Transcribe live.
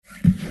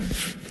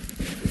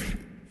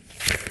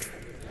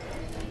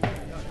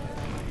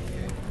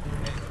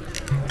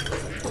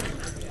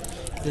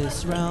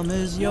This realm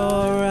is your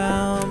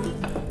realm,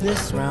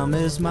 this realm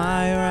is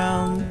my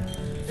realm.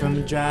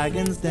 From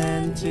Dragon's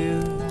Den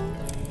to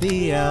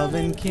the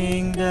Elven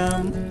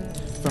Kingdom,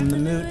 from the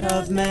Moot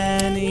of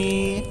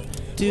Many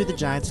to the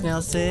Giant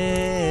Snail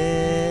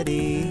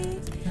City.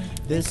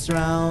 This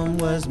realm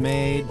was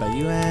made by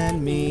you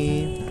and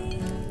me.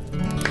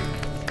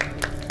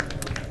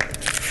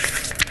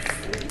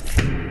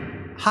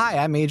 Hi,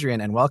 I'm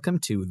Adrian, and welcome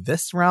to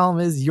This Realm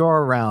is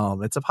Your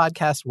Realm. It's a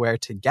podcast where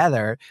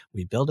together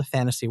we build a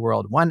fantasy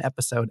world one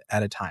episode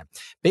at a time.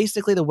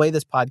 Basically, the way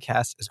this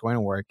podcast is going to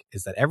work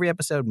is that every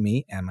episode,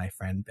 me and my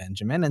friend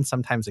Benjamin, and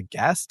sometimes a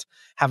guest,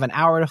 have an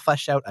hour to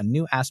flesh out a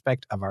new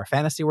aspect of our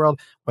fantasy world,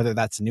 whether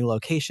that's a new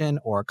location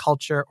or a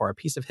culture or a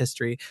piece of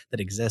history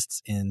that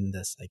exists in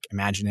this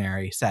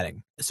imaginary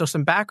setting. So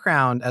some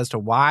background as to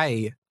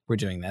why we're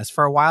doing this.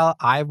 For a while,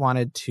 I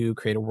wanted to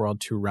create a world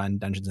to run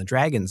Dungeons and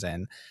Dragons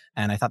in,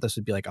 and I thought this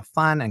would be a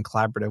fun and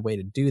collaborative way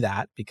to do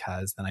that,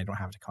 because then I don't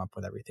have to come up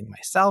with everything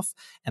myself,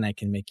 and I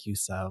can make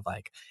use of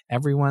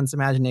everyone's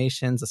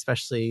imaginations,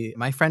 especially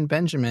my friend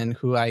Benjamin,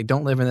 who I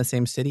don't live in the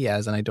same city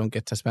as and I don't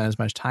get to spend as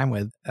much time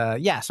with.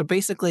 So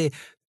basically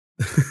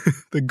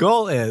the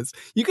goal is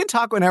you can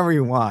talk whenever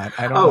you want.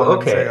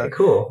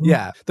 Cool.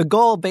 Yeah. The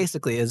goal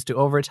basically is to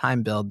over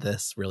time build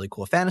this really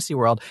cool fantasy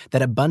world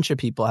that a bunch of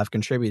people have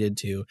contributed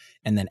to,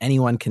 and then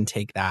anyone can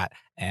take that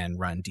and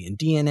run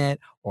D&D in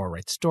it, or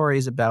write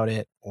stories about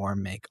it, or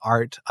make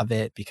art of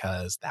it,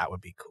 because that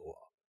would be cool.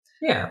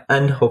 Yeah,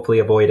 and hopefully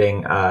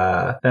avoiding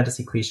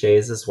fantasy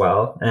cliches as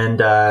well, and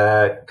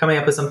coming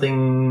up with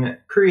something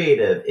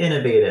creative,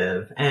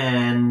 innovative,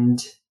 and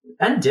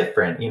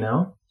different,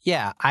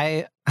 Yeah,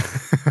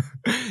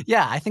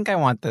 I think I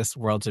want this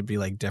world to be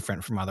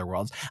different from other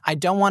worlds. I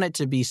don't want it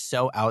to be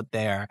so out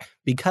there,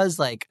 because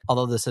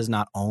although this is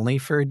not only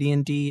for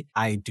D&D,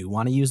 I do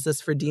want to use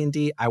this for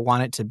D&D. I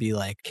want it to be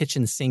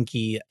kitchen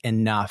sinky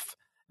enough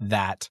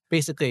that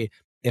basically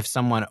if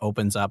someone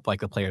opens up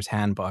the player's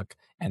handbook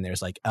and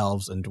there's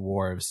elves and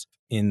dwarves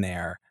in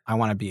there, I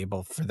want to be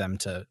able for them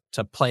to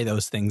play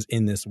those things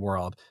in this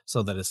world,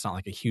 so that it's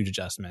not a huge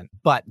adjustment.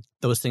 But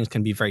those things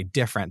can be very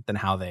different than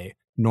how they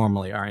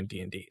normally are in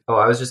D&D. Oh,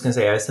 I was just going to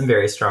say, I have some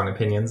very strong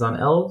opinions on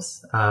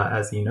elves,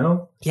 as you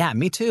know. Yeah,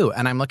 me too.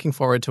 And I'm looking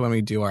forward to when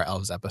we do our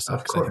elves episode,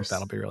 because I think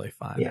that'll be really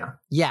fun.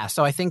 Yeah.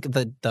 So I think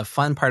the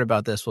fun part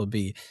about this will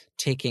be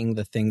taking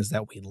the things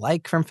that we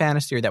like from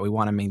fantasy, or that we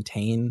want to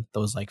maintain,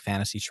 those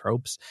fantasy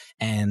tropes,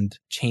 and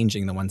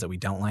changing the ones that we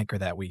don't like or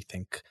that we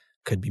think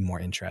could be more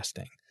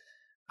interesting.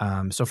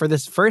 So for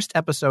this first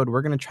episode,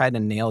 we're going to try to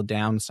nail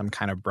down some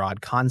kind of broad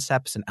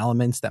concepts and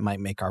elements that might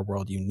make our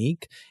world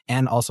unique,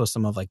 and also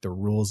some of the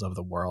rules of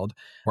the world.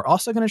 We're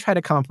also going to try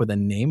to come up with a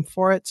name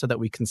for it, so that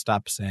we can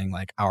stop saying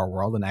our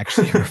world and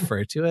actually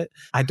refer to it.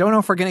 I don't know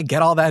if we're going to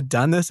get all that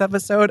done this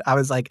episode. I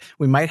was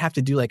we might have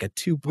to do a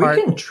two-part.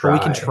 We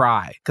can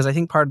try. Because I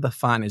think part of the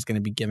fun is going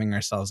to be giving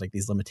ourselves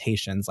these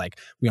limitations,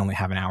 we only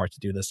have an hour to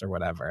do this or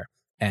whatever,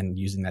 and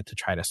using that to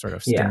try to sort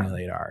of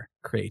stimulate our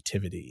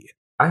creativity.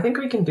 I think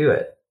we can do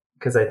it,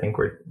 because I think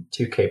we're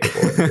too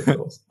capable of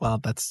individuals. Well,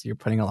 you're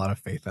putting a lot of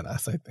faith in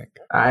us, I think.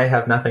 I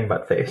have nothing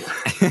but faith.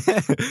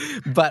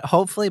 But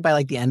hopefully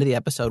by the end of the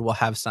episode, we'll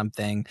have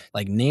something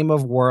name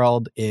of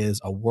world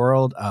is a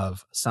world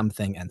of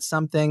something and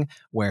something,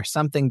 where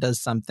something does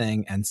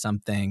something and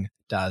something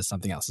does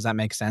something else. Does that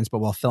make sense? But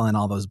we'll fill in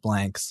all those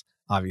blanks,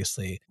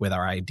 obviously, with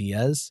our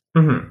ideas,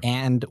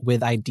 and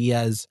with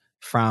ideas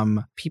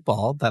from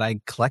people that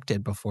I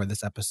collected before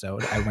this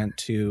episode.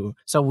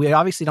 So we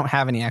obviously don't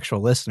have any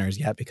actual listeners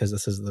yet, because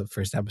this is the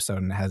first episode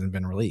and it hasn't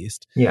been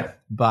released. Yeah.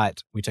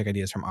 But we took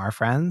ideas from our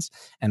friends,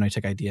 and we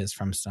took ideas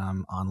from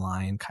some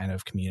online kind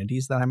of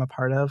communities that I'm a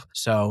part of.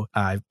 So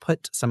I've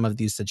put some of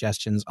these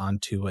suggestions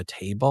onto a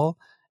table,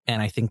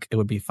 and I think it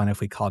would be fun if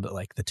we called it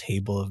the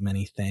table of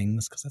many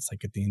things, because that's a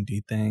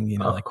D&D thing,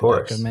 of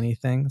course. The book of many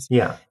things.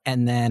 Yeah.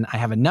 And then I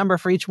have a number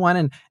for each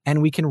one,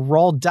 and we can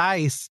roll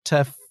dice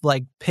to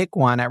pick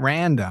one at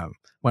random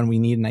when we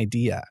need an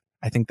idea.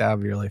 I think that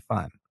would be really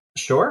fun.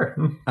 Sure.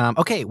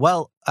 Okay.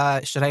 Well,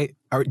 should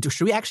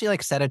we actually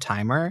set a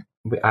timer?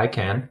 I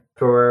can.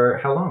 For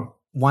how long?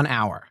 1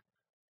 hour.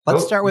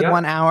 Let's start with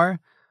 1 hour,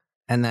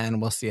 and then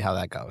we'll see how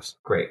that goes.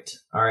 Great.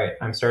 All right.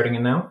 I'm starting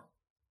it now.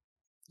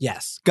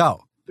 Yes.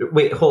 Go.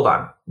 Wait, hold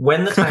on.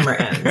 When the timer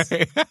ends.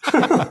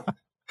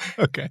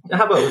 Okay.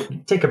 How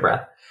about take a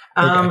breath?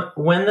 Okay.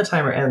 When the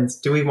timer ends,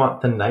 do we want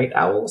the night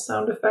owl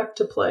sound effect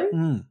to play?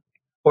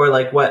 Or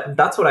what?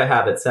 That's what I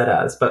have it set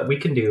as, but we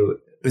can do.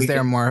 Is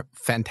there more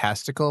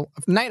fantastical?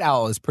 Night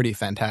owl is pretty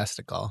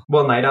fantastical.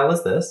 Well, night owl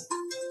is this.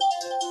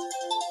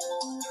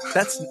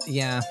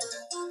 Yeah.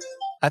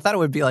 I thought it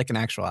would be an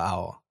actual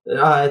owl.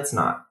 It's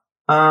not.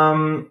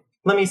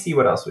 Let me see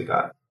what else we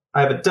got.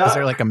 I have a duck. Is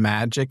there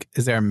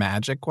is there a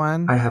magic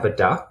one? I have a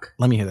duck.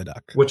 Let me hear the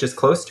duck. Which is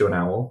close to an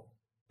owl.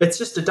 It's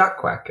just a duck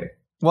quacking.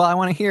 Well, I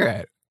want to hear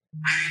it.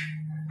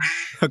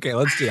 Okay,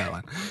 let's do that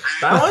one.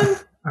 That one?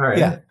 All right.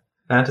 Yeah.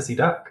 fantasy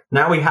duck.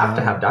 Now we have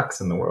to have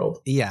ducks in the world.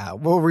 Yeah.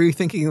 Well, were you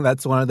thinking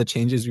that's one of the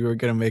changes we were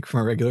going to make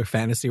from a regular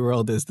fantasy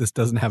world is this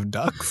doesn't have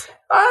ducks?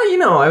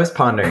 I was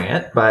pondering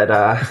it, but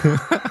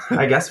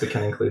I guess we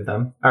can include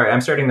them. All right,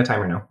 I'm starting the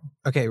timer now.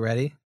 Okay,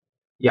 ready?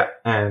 Yeah,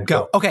 and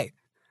go. Okay.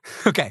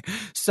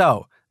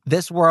 So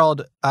this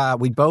world,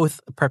 we both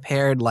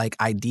prepared like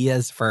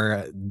ideas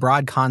for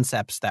broad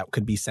concepts that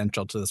could be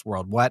central to this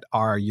world. What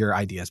are your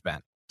ideas,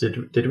 Ben?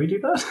 Did we do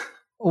that?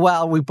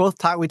 Well, we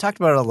talked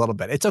about it a little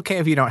bit. It's okay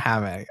if you don't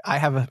have any. I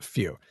have a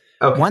few.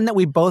 Okay. One that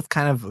we both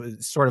kind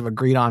of sort of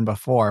agreed on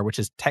before, which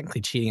is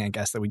technically cheating, I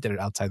guess, that we did it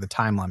outside the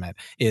time limit,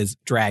 is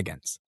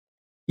dragons.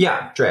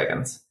 Yeah,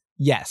 dragons.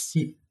 Yes.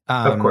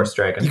 Of course,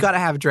 dragons. You got to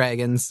have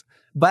dragons.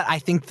 But I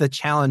think the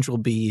challenge will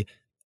be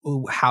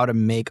how to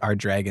make our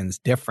dragons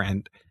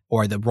different,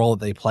 or the role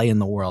that they play in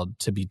the world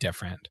to be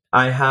different.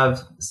 I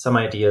have some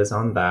ideas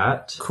on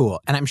that.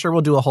 Cool. And I'm sure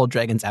we'll do a whole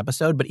dragons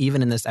episode, but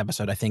even in this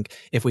episode, I think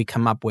if we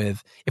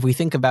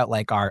think about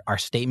like our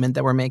statement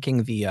that we're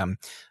making, the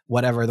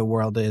whatever the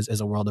world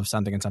is a world of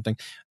something and something,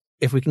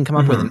 if we can come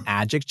up with an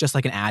adjective, just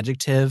like an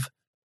adjective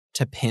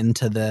to pin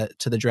to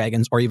the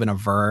dragons, or even a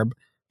verb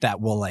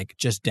that will like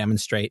just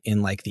demonstrate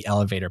in like the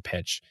elevator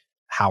pitch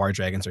how our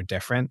dragons are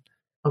different.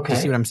 Okay. Do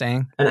you see what I'm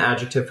saying? An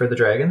adjective for the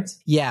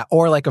dragons? Yeah,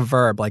 or like a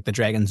verb, like the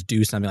dragons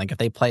do something. Like if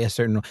they play a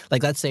certain,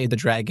 like let's say the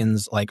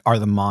dragons like are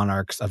the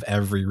monarchs of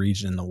every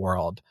region in the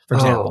world, for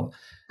example.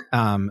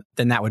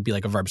 Then that would be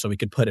like a verb. So we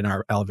could put in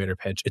our elevator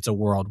pitch, it's a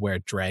world where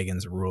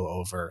dragons rule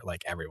over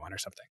like everyone or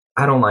something.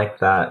 I don't like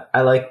that.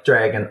 I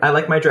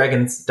like my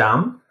dragons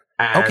dumb.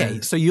 Okay,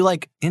 so you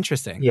like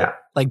interesting. Yeah.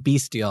 Like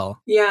bestial.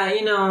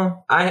 Yeah,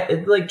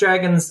 I like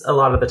dragons a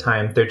lot of the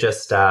time. They're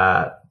just,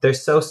 they're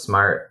so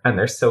smart and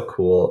they're so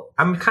cool.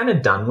 I'm kind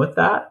of done with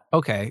that.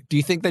 Okay. Do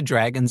you think the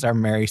dragons are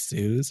Mary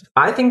Sue's?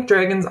 I think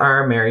dragons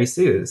are Mary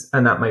Sue's,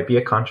 and that might be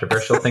a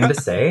controversial thing to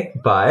say,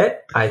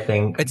 but I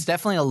think... It's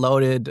definitely a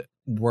loaded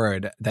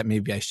word that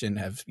maybe I shouldn't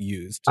have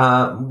used.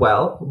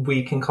 Well,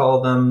 we can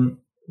call them...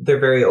 They're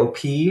very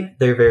OP.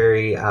 They're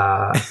very...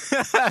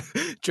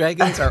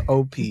 Dragons are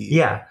OP.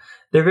 Yeah.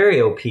 They're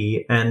very OP,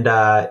 and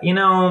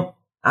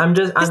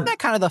isn't that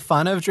kind of the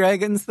fun of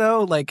dragons,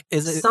 though? Like,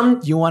 is it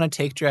you want to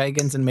take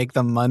dragons and make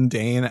them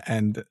mundane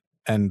and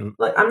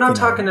like? I'm not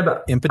talking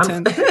about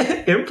impotent.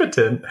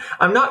 Impotent.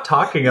 I'm not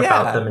talking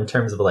about them in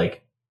terms of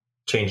like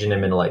changing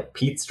them into like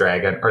Pete's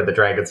dragon or the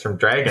dragons from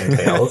Dragon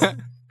Tales,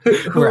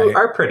 who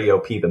are pretty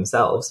OP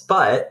themselves.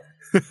 But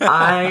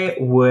I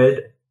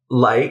would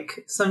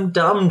like some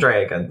dumb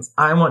dragons.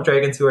 I want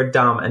dragons who are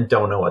dumb and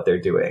don't know what they're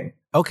doing.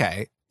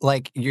 Okay.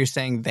 Like you're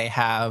saying they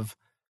have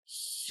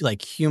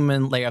like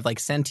human layer of like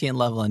sentient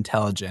level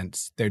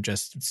intelligence. They're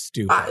just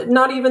stupid.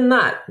 Not even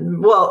that.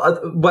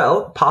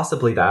 Well,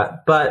 possibly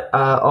that. But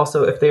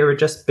also if they were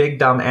just big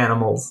dumb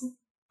animals,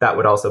 that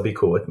would also be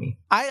cool with me.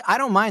 I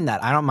don't mind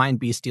that. I don't mind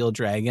bestial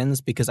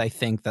dragons because I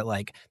think that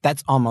like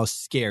that's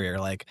almost scarier.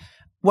 Like,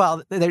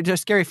 well, they're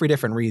just scary for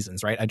different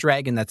reasons, right? A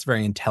dragon that's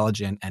very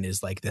intelligent and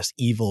is like this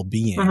evil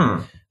being,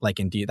 like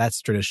in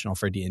that's traditional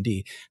for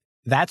D&D.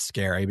 That's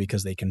scary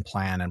because they can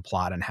plan and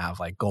plot and have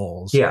like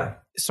goals. Yeah.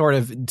 Sort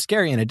of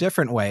scary in a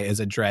different way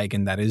is a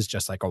dragon that is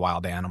just like a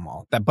wild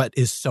animal but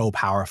is so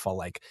powerful,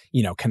 like,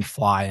 can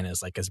fly and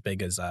is like as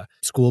big as a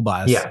school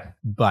bus. Yeah.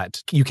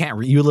 But you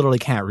literally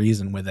can't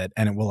reason with it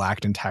and it will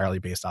act entirely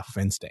based off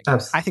of instinct.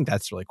 Absolutely. I think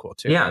that's really cool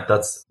too. Yeah.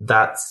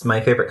 That's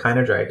my favorite kind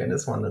of dragon,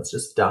 is one that's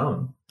just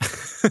dumb.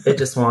 It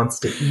just wants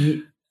to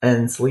eat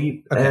and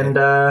sleep. Okay. And,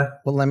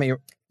 well,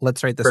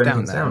 let's write this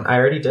down then. I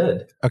already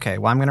did. Okay,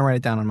 well, I'm going to write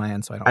it down on my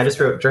end so I don't... I just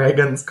wrote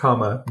dragons,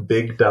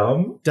 big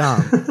dumb.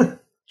 Dumb.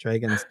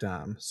 Dragons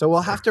dumb. So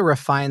we'll have to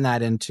refine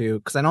that into...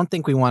 Because I don't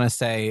think we want to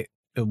say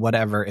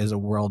whatever is a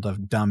world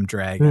of dumb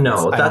dragons.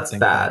 No, that's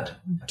bad.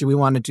 Do we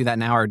want to do that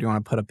now, or do you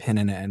want to put a pin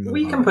in it and move on?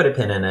 We can put a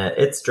pin in it.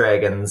 It's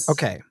dragons.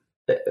 Okay.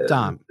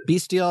 Dumb.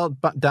 Bestial,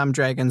 dumb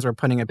dragons, we're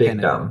putting a pin in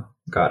it. Big dumb.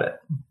 Got it.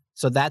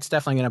 So that's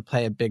definitely going to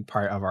play a big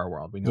part of our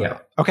world. We know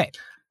that. Okay.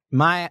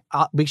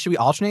 Should we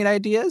alternate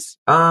ideas?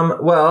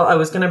 Well, I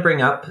was going to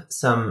bring up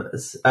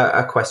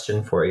a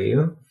question for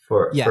you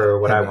for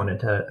what I wanted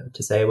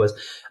to say was,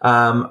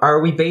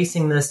 are we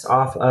basing this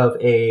off of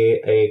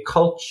a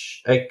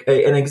culture,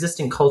 an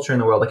existing culture in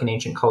the world, like an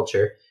ancient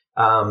culture?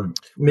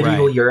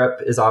 Medieval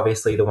Europe is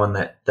obviously the one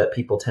that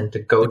people tend to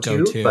go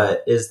to,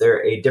 but is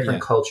there a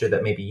different culture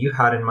that maybe you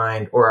had in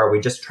mind, or are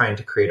we just trying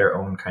to create our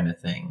own kind of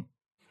thing?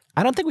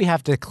 I don't think we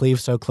have to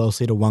cleave so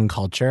closely to one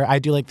culture. I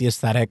do like the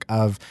aesthetic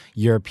of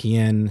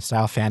European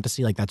style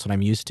fantasy, like that's what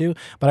I'm used to,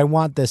 but I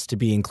want this to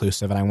be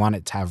inclusive and I want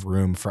it to have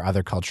room for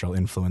other cultural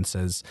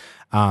influences.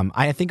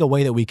 I think a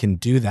way that we can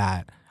do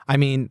that, I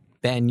mean,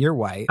 Ben, you're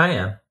white. I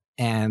am.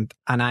 And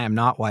I am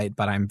not white,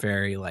 but I'm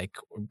very like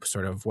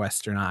sort of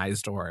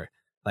westernized, or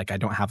like I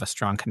don't have a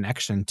strong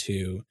connection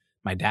to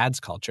my dad's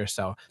culture.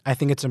 So I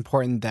think it's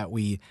important that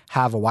we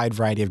have a wide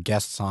variety of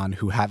guests on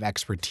who have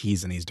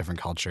expertise in these different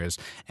cultures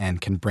and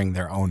can bring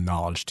their own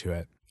knowledge to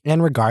it.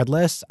 And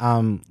regardless,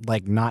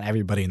 like not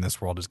everybody in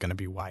this world is going to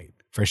be white,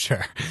 for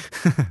sure.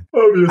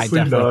 Obviously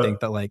I definitely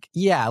think that like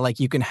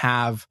you can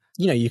have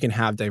you can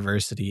have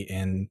diversity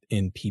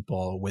in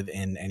people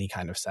within any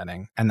kind of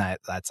setting. And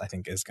that's, I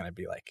think, is going to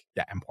be like,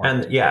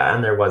 important.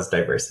 And there was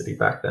diversity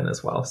back then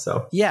as well.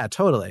 So yeah,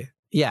 totally.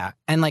 Yeah.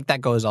 And like that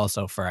goes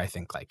also for, I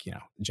think, like,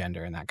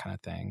 gender and that kind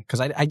of thing.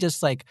 Because I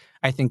just like,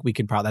 I think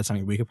that's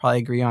something we could probably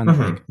agree on.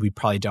 Mm-hmm. Like, we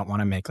probably don't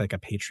want to make like a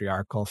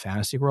patriarchal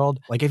fantasy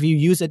world. Like if you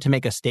use it to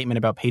make a statement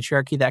about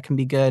patriarchy, that can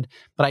be good.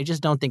 But I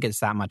just don't think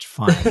it's that much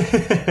fun.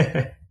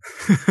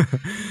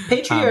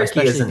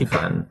 Patriarchy isn't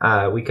fun.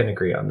 We can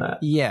agree on that.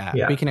 Yeah,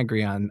 we can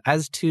agree on,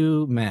 as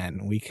two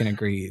men, we can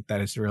agree that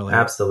it's really...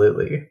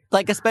 Absolutely.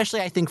 Like, especially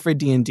I think for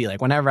D&D,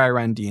 like whenever I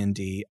run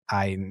D&D,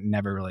 I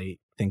never really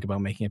think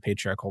about making a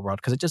patriarchal world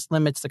because it just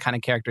limits the kind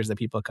of characters that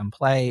people can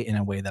play in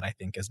a way that I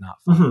think is not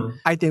fun. Mm-hmm.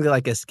 I think that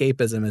like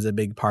escapism is a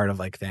big part of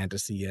like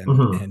fantasy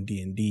and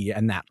D&D,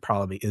 and that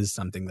probably is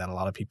something that a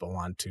lot of people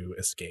want to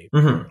escape,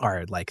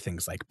 or like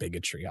things like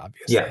bigotry,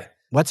 obviously. Yeah.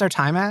 What's our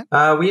time at?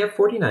 We have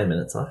 49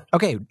 minutes left.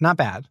 Okay, not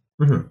bad.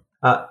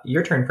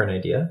 Your turn for an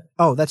idea.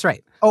 Oh, that's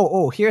right.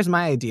 Oh, here's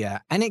my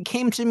idea. And it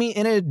came to me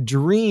in a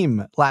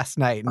dream last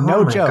night.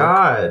 No joke. Oh my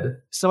God.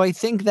 So I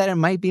think that it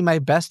might be my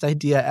best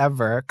idea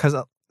ever because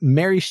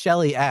Mary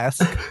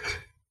Shelley-esque.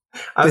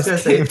 I was going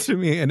to say to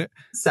me in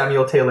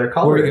Samuel Taylor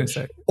Coleridge.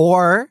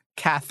 Or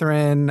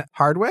Catherine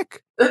Hardwicke.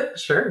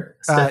 Sure.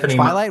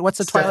 Twilight. What's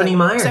the Stephanie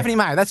Twilight? Meyer. Stephanie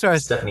Meyer. That's what I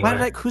was. Stephanie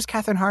Meyer. Who's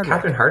Catherine Hardwicke?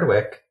 Catherine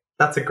Hardwicke.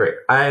 That's a great...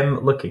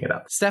 I'm looking it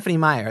up. Stephanie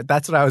Meyer.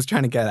 That's what I was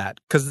trying to get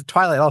at. Because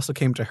Twilight also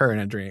came to her in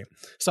a dream.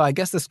 So I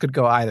guess this could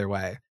go either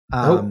way.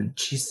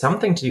 She's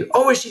something to do.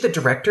 Oh, is she the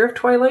director of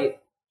Twilight?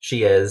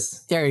 She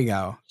is. There you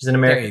go. She's an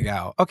American. There you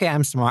go. Okay,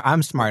 I'm smart.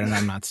 I'm smart and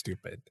I'm not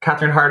stupid.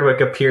 Catherine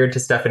Hardwicke appeared to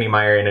Stephanie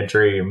Meyer in a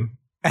dream.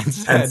 And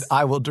said,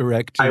 I will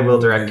direct you. I will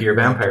direct your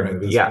vampire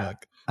movie. Yeah.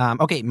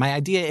 Okay, my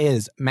idea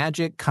is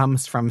magic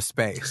comes from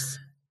space.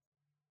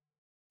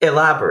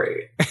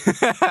 Elaborate.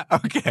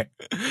 Okay.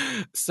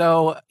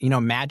 So,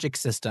 magic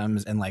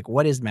systems and like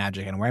what is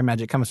magic and where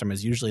magic comes from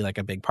is usually like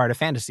a big part of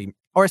fantasy.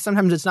 Or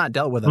sometimes it's not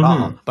dealt with at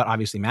all. But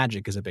obviously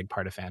magic is a big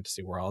part of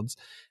fantasy worlds.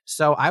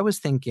 So I was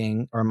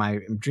thinking, or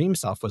my dream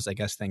self was, I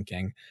guess,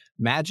 thinking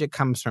magic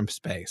comes from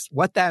space.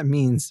 What that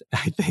means,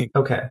 I think,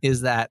 is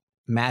that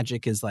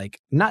magic is like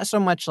not so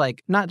much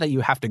like, not that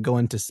you have to go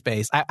into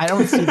space. I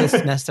don't see this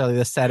necessarily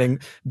the setting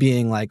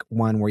being like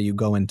one where you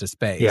go into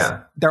space.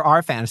 Yeah. There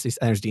are fantasy,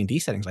 there's D&D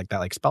settings like that,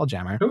 like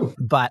Spelljammer. Ooh.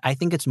 But I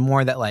think it's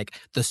more that like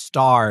the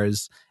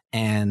stars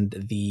and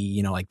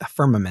the, like the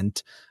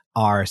firmament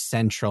are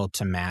central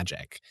to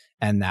magic,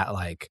 and that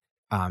like,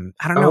 I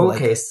don't know.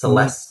 Okay, like,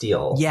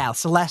 celestial. Yeah,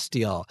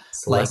 celestial.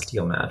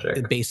 Celestial like, magic.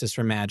 The basis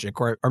for magic.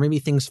 Or maybe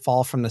things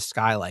fall from the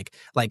sky. Like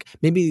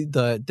maybe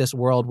this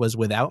world was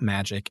without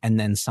magic and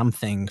then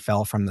something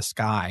fell from the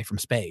sky, from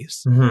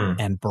space,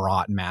 and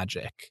brought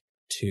magic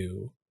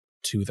to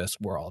this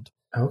world.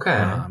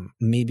 Okay.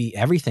 Maybe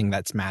everything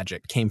that's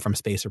magic came from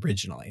space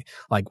originally.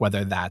 Like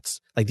whether that's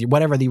like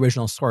whatever the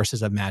original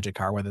sources of magic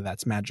are, whether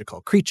that's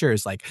magical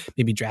creatures like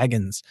maybe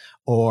dragons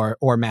or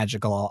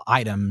magical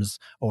items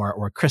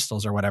or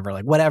crystals or whatever.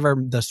 Like whatever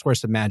the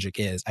source of magic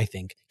is, I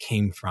think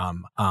came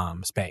from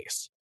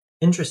space.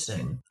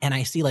 Interesting. And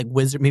I see like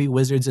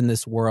wizards in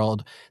this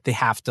world, they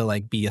have to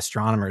like be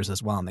astronomers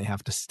as well, and they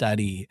have to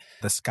study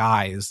the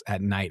skies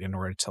at night in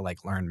order to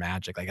like learn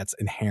magic. Like that's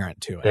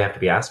inherent to it. They have to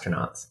be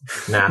astronauts.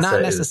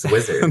 NASA is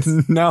wizards.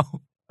 No.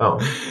 Oh.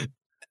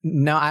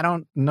 No, I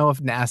don't know if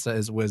NASA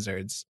is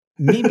wizards.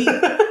 Maybe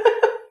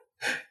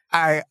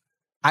I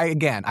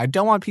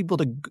don't want people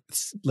to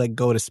like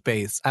go to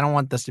space. I don't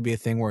want this to be a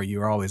thing where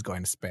you're always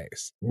going to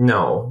space.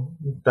 No,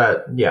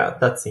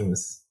 that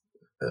seems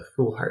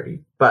foolhardy.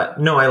 But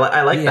no,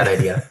 I like that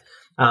idea.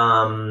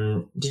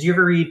 Did you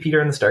ever read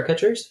Peter and the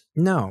Starcatchers?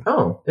 No.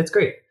 Oh, it's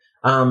great.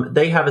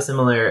 They have a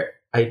similar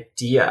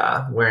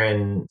idea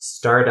wherein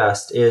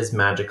stardust is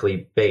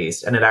magically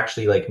based, and it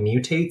actually like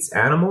mutates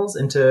animals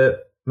into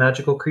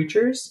magical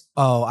creatures.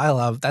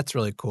 Oh, that's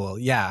really cool.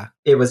 Yeah.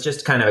 It was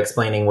just kind of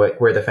explaining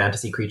where the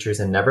fantasy creatures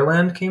in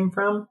Neverland came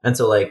from. And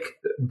so like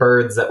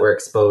birds that were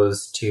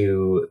exposed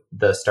to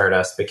the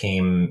stardust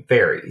became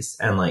fairies,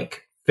 and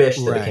like fish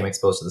that became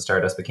exposed to the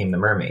stardust became the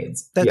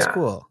mermaids. That's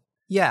cool.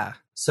 Yeah.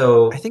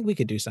 So I think we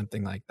could do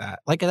something like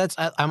that. Like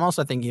I'm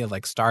also thinking of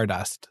like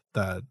Stardust,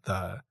 the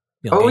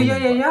book,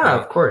 right?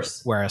 Of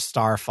course. Where a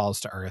star falls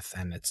to Earth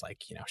and it's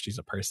like, she's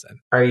a person.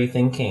 Are you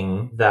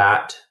thinking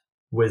that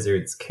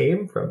wizards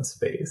came from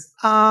space?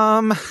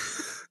 Not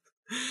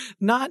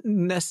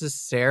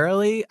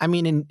necessarily. I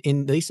mean, in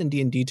at least in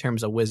D&D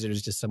terms, a wizard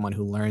is just someone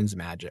who learns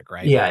magic,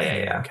 right?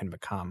 Yeah. Can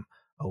become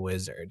a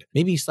wizard.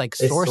 Maybe it's like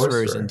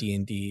sorcerers in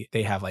D&D,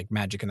 they have like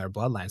magic in their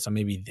bloodline, so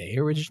maybe they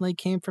originally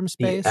came from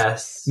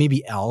space.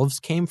 Maybe elves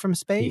came from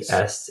space. The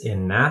S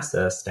in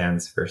NASA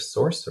stands for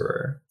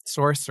sorcerer.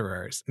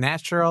 Sorcerers.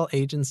 Natural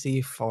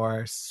Agency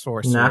for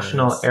Sorcerers.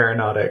 National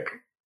Aeronautic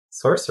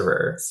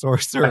Sorcerer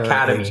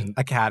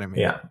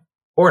Academy. Yeah.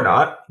 Or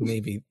not.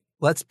 Maybe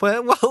Let's put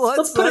a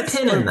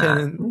pin in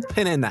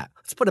that.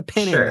 Let's put a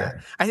pin in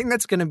that. I think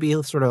that's going to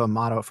be sort of a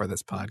motto for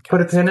this podcast.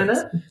 Put a pin in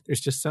it?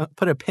 There's just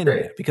put a pin in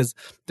it because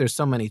there's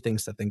so many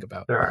things to think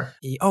about. There are.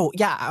 Oh,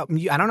 yeah.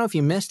 I don't know if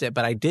you missed it,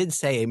 but I did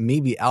say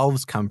maybe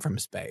elves come from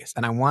space.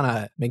 And I want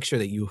to make sure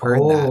that you heard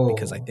that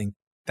because I think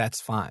that's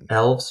fun.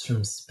 Elves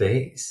from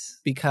space.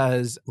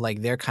 Because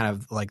like they're kind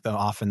of like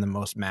often the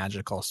most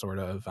magical sort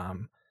of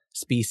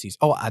species.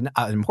 Oh, an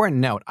important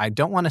note. I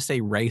don't want to say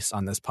race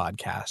on this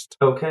podcast.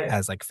 Okay.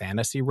 As like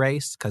fantasy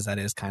race, because that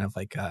is kind of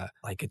like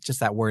it's just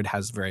that word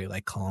has very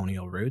like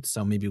colonial roots.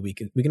 So maybe we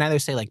can either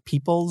say like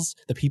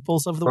the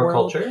peoples of the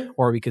world, culture,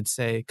 or we could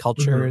say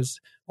cultures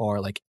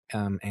or like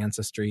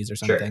ancestries or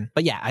something. Sure.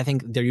 But yeah, I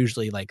think they're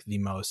usually like the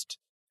most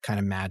kind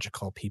of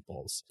magical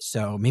peoples.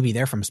 So maybe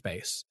they're from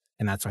space.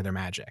 And that's why they're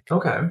magic.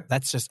 Okay.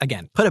 That's just,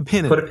 again, put a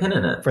pin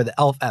in it for the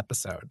elf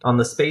episode. On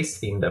the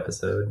space-themed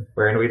episode,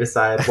 wherein we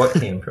decide what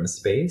came from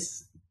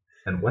space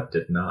and what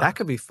did not. That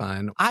could be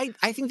fun. I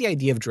think the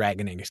idea of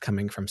dragon eggs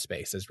coming from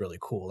space is really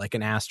cool. Like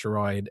an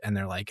asteroid, and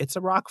they're like, it's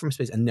a rock from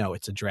space. And no,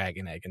 it's a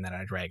dragon egg, and then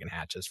a dragon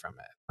hatches from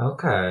it.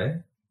 Okay.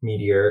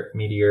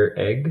 Meteor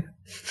egg.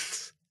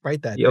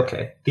 Write that down.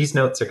 Okay. These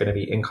notes are going to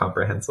be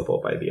incomprehensible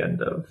by the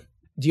end of...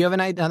 Do you have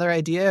another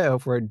idea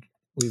of where...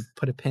 We've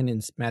put a pin in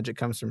magic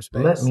comes from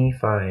space? Let me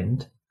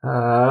find.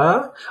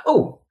 How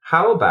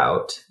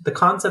about the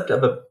concept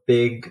of a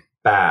big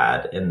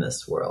bad in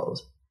this world?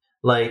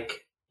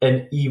 Like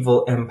an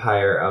evil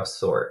empire of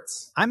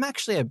sorts. I'm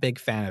actually a big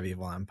fan of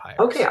evil empires.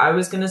 Okay, I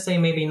was going to say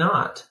maybe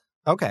not.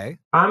 Okay.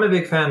 I'm a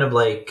big fan of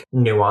like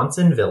nuance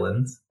in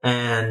villains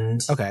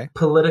and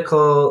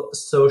political,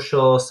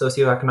 social,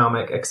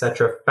 socioeconomic,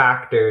 etc.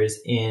 factors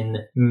in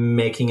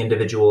making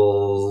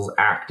individuals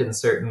act in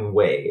certain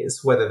ways,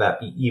 whether that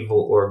be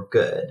evil or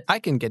good. I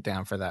can get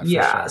down for that.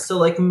 Yeah. Sure. So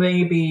like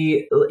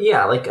maybe,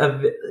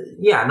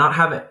 not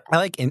having.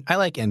 I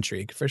like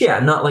intrigue for sure. Yeah,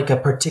 not like a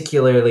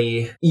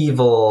particularly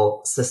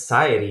evil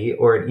society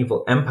or an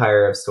evil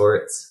empire of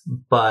sorts,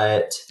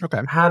 but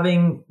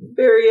having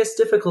various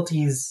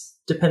difficulties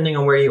depending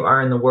on where you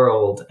are in the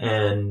world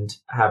and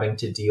having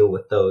to deal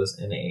with those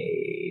in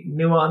a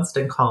nuanced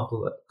and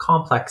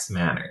complex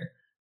manner.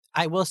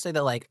 I will say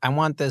that like I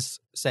want this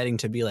setting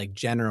to be like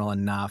general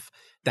enough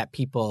that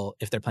people,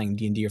 if they're playing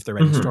D&D or if they're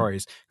writing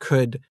stories,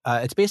 could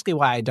it's basically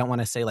why I don't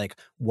want to say like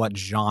what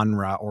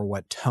genre or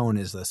what tone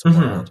is this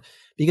world,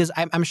 because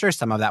I'm sure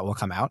some of that will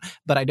come out,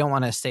 but I don't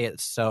want to say it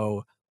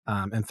so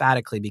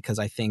emphatically because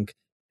I think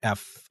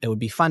if it would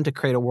be fun to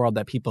create a world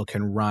that people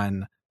can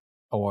run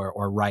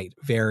or write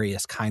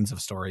various kinds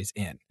of stories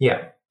in.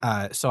 Yeah.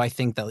 So I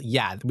think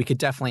that, we could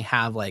definitely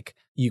have like,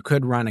 you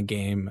could run a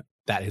game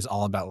that is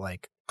all about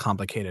like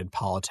complicated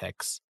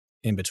politics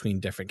in between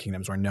different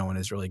kingdoms where no one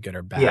is really good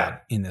or bad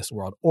in this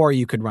world. Or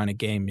you could run a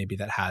game maybe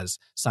that has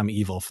some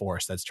evil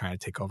force that's trying to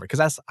take over.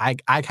 Because I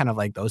kind of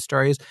like those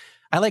stories.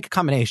 I like a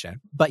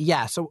combination. But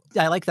yeah, so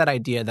I like that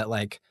idea that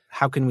like,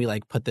 how can we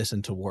like put this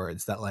into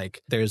words that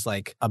like there's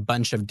like a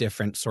bunch of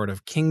different sort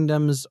of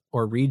kingdoms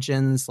or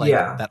regions like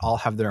that all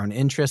have their own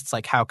interests.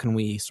 Like how can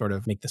we sort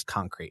of make this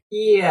concrete?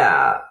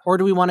 Yeah. Or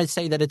do we want to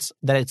say that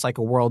it's like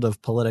a world of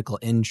political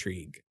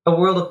intrigue? A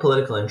world of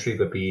political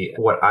intrigue would be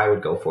what I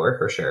would go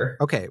for sure.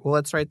 Okay, well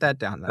let's write that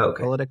down then.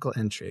 Okay. Political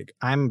intrigue.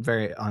 I'm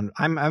very on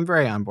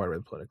board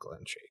with political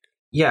intrigue.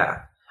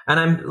 Yeah. And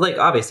I'm like,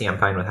 obviously I'm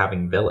fine with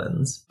having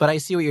villains. But I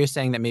see what you're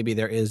saying, that maybe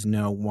there is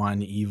no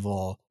one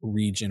evil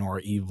region or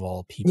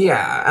evil people.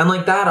 Yeah. And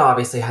like that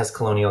obviously has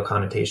colonial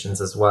connotations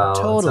as well.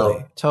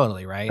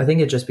 Totally, right? I think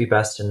it'd just be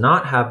best to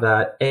not have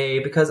that, A,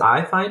 because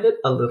I find it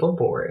a little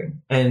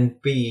boring. And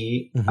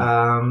B,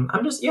 I'm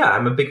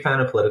a big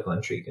fan of political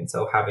intrigue. And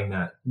so having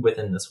that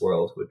within this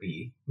world would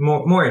be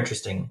more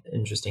interesting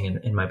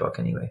in my book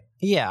anyway.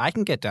 Yeah, I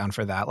can get down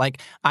for that.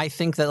 Like, I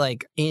think that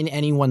like in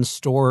any one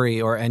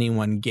story or any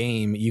one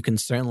game, you can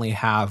certainly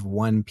have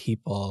one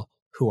people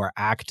who are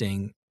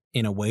acting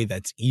in a way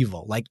that's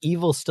evil. Like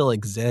evil still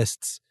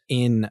exists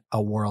in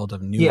a world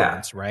of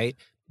nuance, right?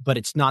 But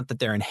it's not that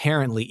they're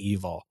inherently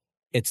evil.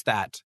 It's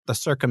that the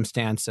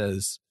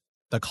circumstances,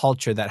 the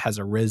culture that has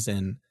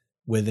arisen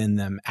within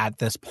them at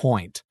this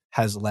point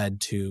has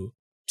led to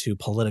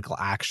political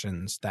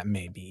actions that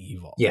may be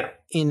evil. Yeah.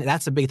 And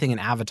that's a big thing in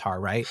Avatar,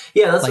 right?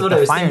 Yeah, that's like what I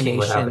was thinking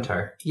with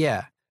Avatar.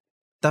 Yeah.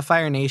 The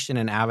Fire Nation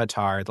and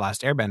Avatar, The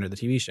Last Airbender, the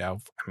TV show,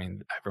 I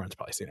mean, everyone's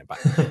probably seen it, but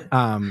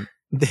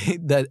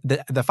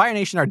the Fire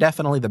Nation are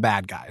definitely the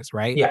bad guys,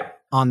 right? Yeah.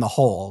 On the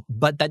whole.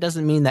 But that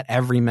doesn't mean that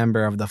every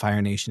member of the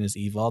Fire Nation is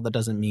evil. That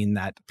doesn't mean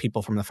that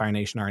people from the Fire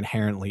Nation are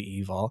inherently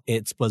evil.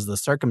 It was the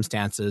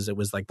circumstances, it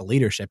was like the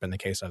leadership in the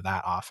case of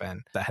that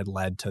often that had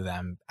led to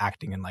them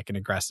acting in like an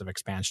aggressive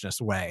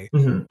expansionist way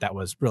that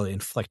was really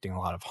inflicting a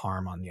lot of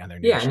harm on the other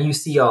nation. Yeah, and you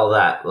see all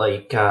that,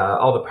 like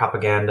all the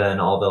propaganda and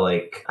all the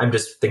like, I'm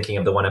just thinking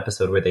of the one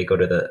episode where they go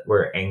to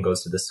where Aang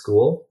goes to the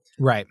school.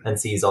 Right. And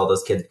sees all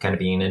those kids kind of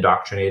being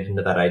indoctrinated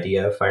into that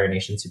idea of Fire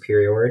Nation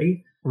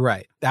superiority.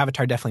 Right. The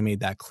Avatar definitely made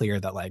that clear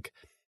that like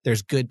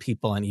there's good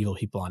people and evil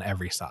people on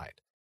every side.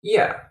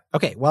 Yeah.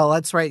 Okay, well,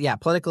 let's write,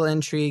 political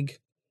intrigue.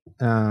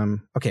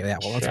 Okay, yeah,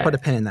 well, let's put a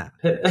pin in that.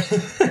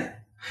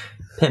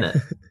 Pin it.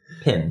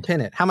 Pinned.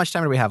 Pin it. How much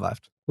time do we have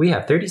left? We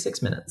have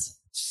 36 minutes.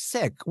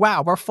 Sick.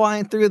 Wow, we're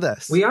flying through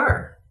this. We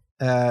are.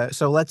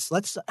 So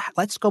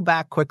let's go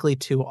back quickly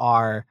to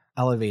our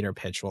elevator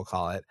pitch, we'll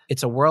call it.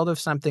 It's a world of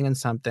something and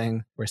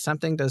something where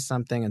something does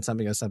something and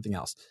something does something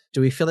else.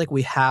 Do we feel like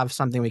we have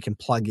something we can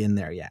plug in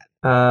there yet?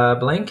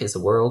 Blank is a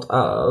world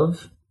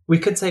of, we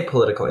could say,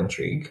 political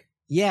intrigue.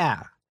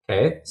 Yeah.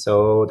 Okay,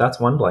 so that's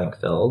one blank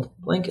filled.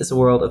 Blank is a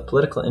world of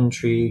political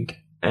intrigue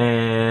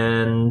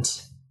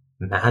and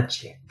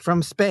magic.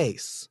 From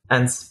space.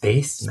 And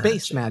space magic.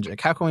 Space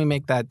magic. How can we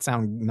make that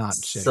sound not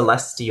shitty?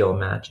 Celestial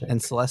magic.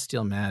 And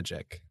celestial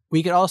magic.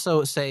 We could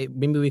also say,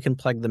 maybe we can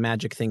plug the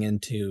magic thing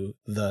into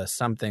the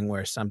something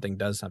where something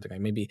does something.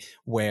 Like maybe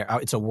where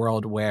it's a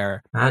world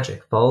where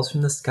magic falls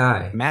from the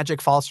sky.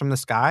 Magic falls from the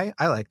sky?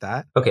 I like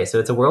that. Okay, so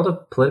it's a world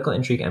of political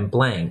intrigue and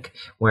blank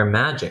where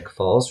magic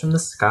falls from the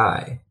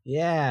sky.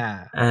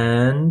 Yeah.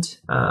 And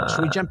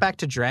should we jump back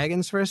to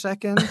dragons for a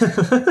second?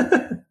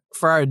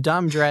 For our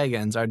dumb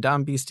dragons, our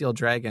dumb bestial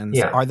dragons,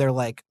 are there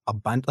like a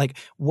bunch? Like,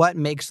 what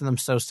makes them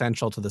so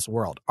central to this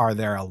world? Are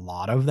there a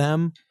lot of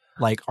them?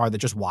 Like, are they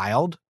just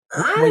wild?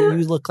 Well,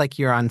 you look like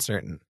you're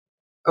uncertain.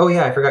 Oh,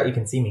 yeah, I forgot you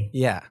can see me.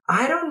 Yeah.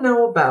 I don't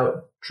know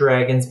about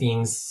dragons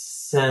being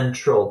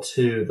central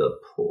to the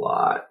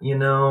plot, you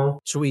know?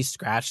 Should we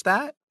scratch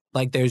that?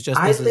 Like, there's just...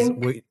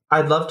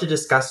 I'd love to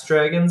discuss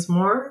dragons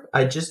more.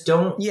 I just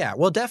don't... Yeah,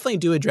 we'll definitely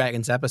do a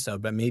dragons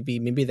episode, but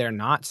maybe they're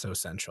not so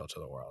central to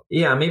the world.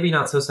 Yeah, maybe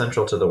not so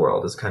central to the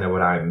world is kind of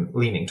what I'm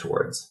leaning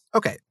towards.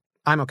 Okay,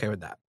 I'm okay with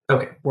that.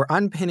 Okay. We're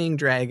unpinning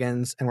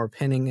dragons, and we're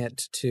pinning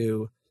it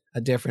to a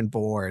different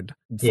board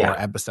for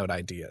episode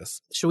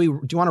ideas. Do you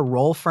want to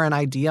roll for an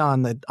idea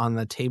on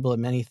the table of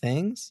many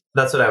things?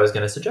 That's what I was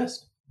going to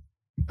suggest.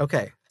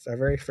 Okay. It's our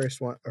very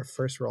first one, our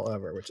first roll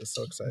ever, which is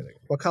so exciting.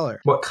 What color?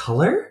 What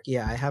color?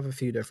 Yeah, I have a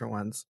few different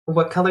ones.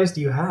 What colors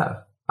do you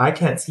have? I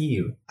can't see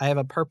you. I have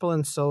a purple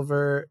and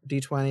silver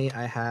D20.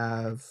 I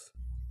have...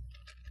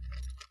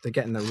 They're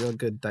getting the real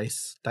good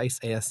dice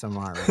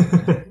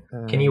ASMR.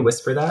 Right? Can you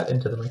whisper that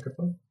into the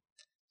microphone?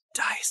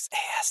 Dice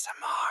ASMR.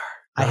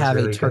 I have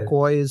really a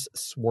turquoise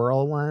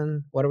swirl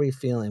one. What are we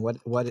feeling? What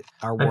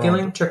our world? I'm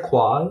feeling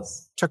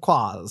turquoise.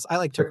 Turquoise. I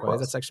like turquoise.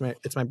 That's actually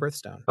it's my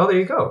birthstone. Oh, there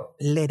you go.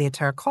 Lady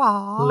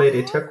Turquoise.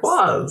 Lady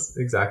Turquoise.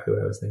 Exactly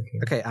what I was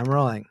thinking. Okay, I'm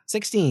rolling.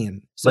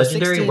 16. So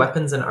Legendary 16...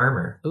 weapons and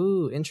armor.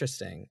 Ooh,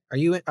 interesting.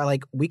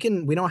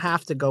 We don't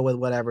have to go with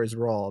whatever's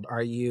rolled.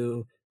 Can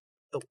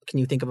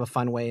you think of a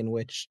fun way in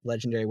which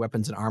legendary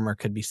weapons and armor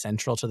could be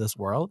central to this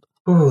world?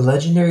 Ooh,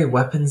 legendary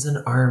weapons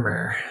and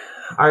armor.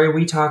 Are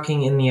we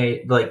talking in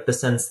the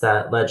sense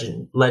that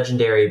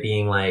legendary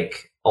being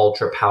like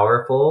ultra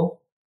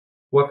powerful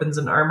weapons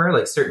and armor,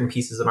 like certain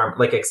pieces of armor,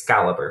 like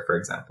Excalibur, for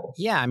example?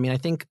 Yeah, I mean, I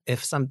think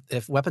if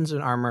weapons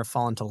and armor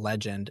fall into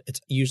legend, it's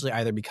usually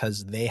either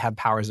because they have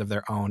powers of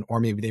their own,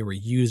 or maybe they were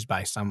used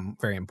by some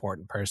very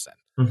important person.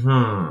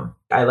 Mm-hmm.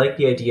 I like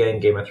the idea in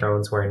Game of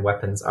Thrones wherein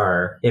weapons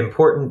are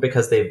important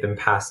because they've been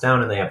passed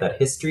down and they have that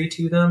history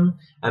to them,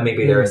 and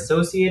maybe they're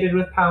associated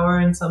with power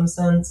in some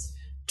sense.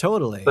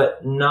 Totally.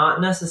 But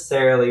not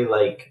necessarily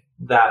like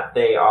that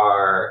they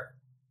are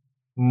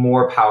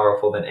more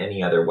powerful than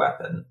any other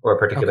weapon or a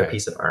particular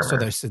piece of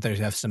armor. So they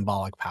have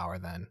symbolic power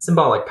then.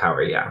 Symbolic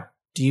power, yeah.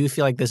 Do you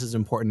feel like this is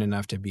important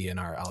enough to be in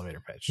our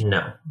elevator pitch?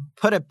 No.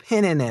 Put a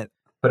pin in it.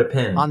 Put a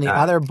pin on the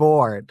other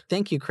board.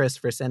 Thank you, Chris,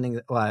 for sending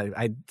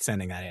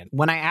that in.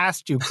 When I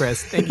asked you,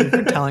 Chris, thank you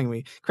for telling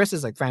me. Chris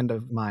is a friend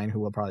of mine who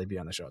will probably be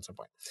on the show at some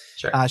point.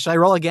 Sure. Should I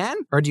roll again,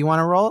 or do you want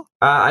to roll?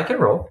 I can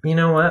roll. You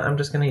know what? I'm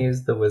just going to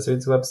use the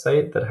Wizards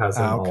website that has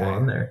them all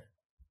on there.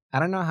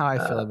 I don't know how I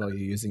feel about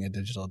you using a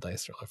digital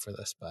dice roller for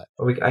this, but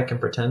I can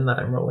pretend that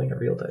I'm rolling a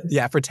real dice.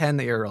 Yeah, pretend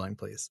that you're rolling,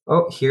 please.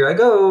 Oh, here I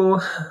go.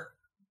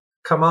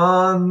 Come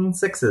on,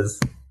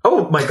 6s.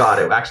 Oh my god,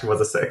 it actually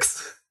was a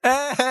 6.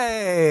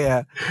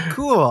 Hey,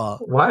 cool.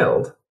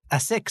 Wild. A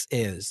 6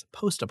 is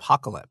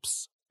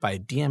Post-Apocalypse by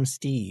DM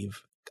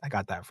Steve. I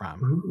got that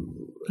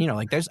from.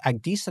 Ooh. There's a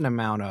decent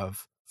amount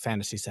of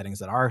fantasy settings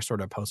that are sort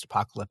of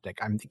post-apocalyptic.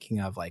 I'm thinking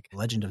of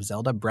Legend of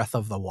Zelda, Breath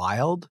of the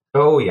Wild.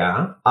 Oh,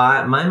 yeah.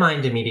 My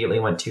mind immediately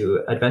went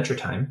to Adventure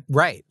Time.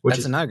 Right. Which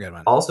That's another good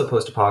one. Also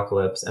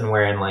post-apocalypse, and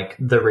wherein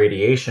the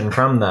radiation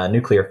from the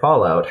nuclear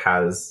fallout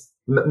has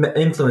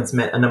influenced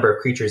a number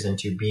of creatures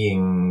into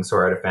being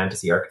sort of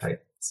fantasy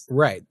archetypes.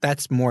 Right.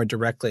 That's more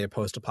directly a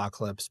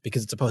post-apocalypse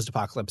because it's a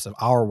post-apocalypse of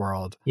our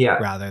world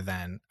rather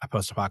than a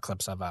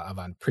post-apocalypse of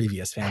a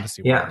previous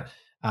fantasy world.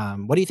 Yeah.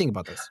 What do you think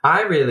about this?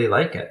 I really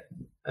like it.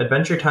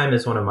 Adventure Time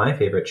is one of my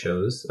favorite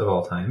shows of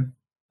all time.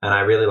 And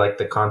I really like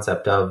the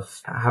concept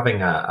of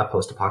having a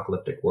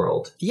post-apocalyptic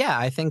world. Yeah,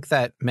 I think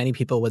that many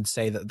people would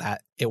say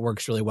that it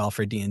works really well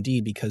for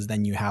D&D because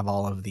then you have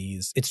all of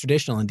these... It's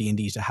traditional in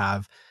D&D to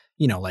have,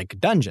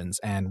 dungeons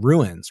and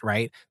ruins,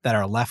 right? That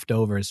are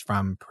leftovers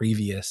from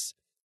previous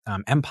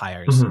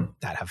empires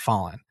that have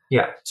fallen.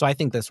 Yeah. So I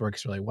think this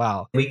works really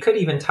well. We could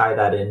even tie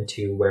that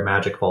into where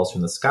magic falls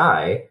from the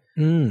sky,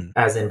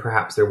 as in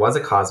perhaps there was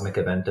a cosmic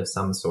event of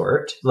some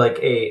sort, like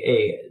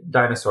a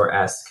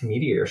dinosaur-esque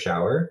meteor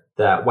shower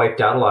that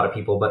wiped out a lot of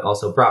people, but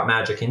also brought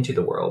magic into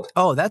the world.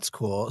 Oh, that's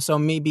cool. So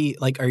maybe,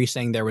 like, are you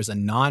saying there was a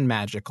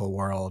non-magical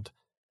world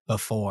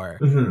before,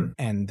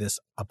 and this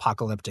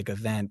apocalyptic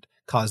event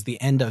caused the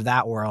end of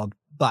that world,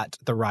 but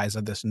the rise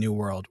of this new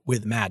world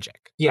with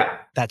magic? Yeah.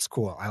 That's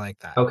cool. I like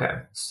that. Okay.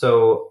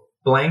 So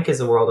blank is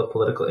a world of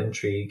political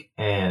intrigue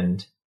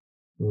and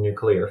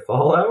nuclear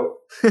fallout.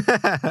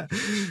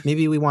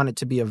 Maybe we want it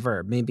to be a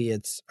verb. Maybe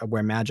it's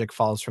where magic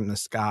falls from the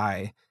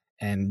sky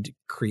and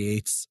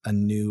creates a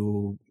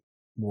new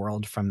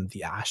world from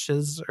the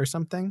ashes or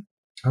something.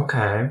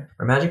 Okay.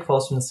 Where magic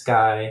falls from the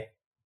sky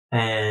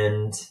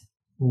and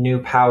new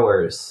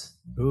powers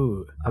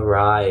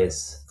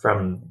arise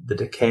from the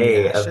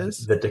decay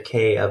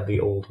of the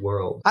old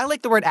world. I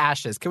like the word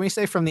ashes. Can we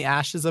say from the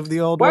ashes of the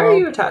old world? Why are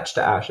you attached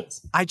to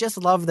ashes? I just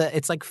love that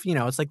it's like,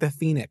 it's like the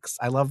phoenix.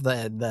 I love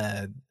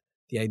the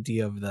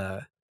idea of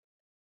the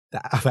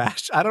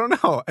ash. I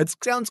don't know. It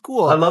sounds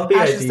cool. I love the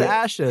ashes idea. To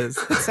ashes.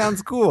 It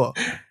sounds cool.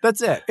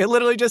 That's it. It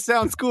literally just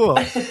sounds cool.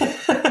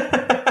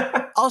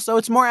 Also,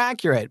 it's more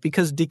accurate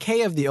because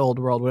decay of the old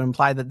world would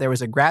imply that there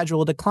was a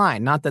gradual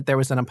decline, not that there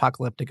was an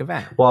apocalyptic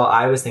event. Well,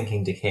 I was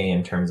thinking decay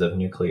in terms of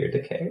nuclear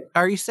decay.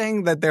 Are you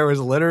saying that there was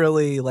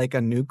literally like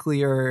a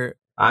nuclear...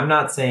 I'm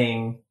not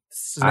saying...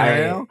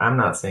 scenario? I'm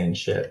not saying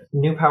shit.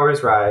 New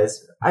powers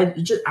rise.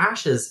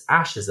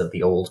 Ashes of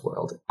the old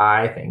world,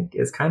 I think,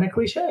 is kind of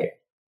cliche.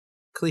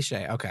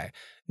 Cliche, okay.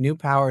 New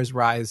powers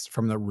rise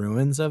from the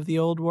ruins of the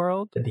old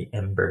world? The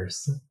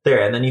embers. There,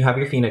 and then you have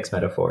your phoenix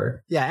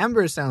metaphor. Yeah,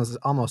 embers sounds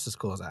almost as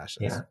cool as ashes.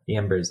 Yeah, the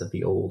embers of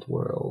the old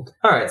world.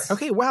 All right.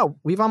 Okay, wow.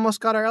 We've almost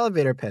got our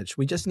elevator pitch.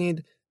 We just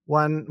need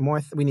one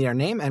more... we need our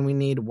name, and we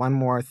need one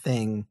more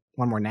thing,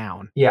 one more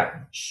noun. Yeah.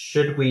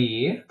 Should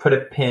we put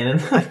a pin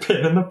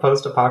in the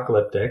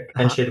post-apocalyptic,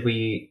 and should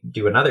we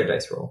do another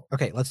dice roll?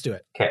 Okay, let's do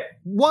it. Okay.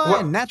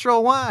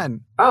 Natural 1.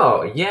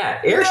 Oh,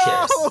 yeah,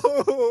 airships.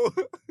 No!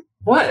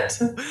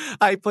 What?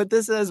 I put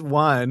this as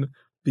 1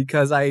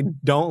 because I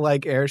don't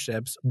like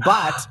airships,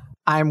 but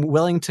I'm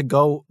willing to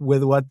go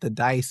with what the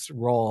dice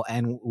roll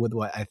and with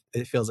what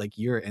it feels like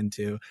you're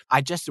into.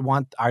 I just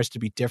want ours to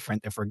be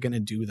different if we're going to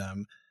do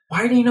them.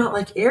 Why do you not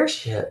like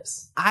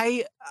airships?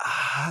 I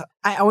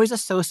always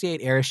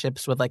associate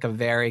airships with like a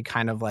very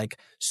kind of like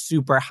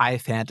super high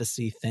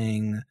fantasy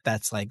thing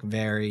that's like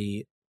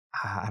very...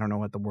 I don't know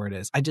what the word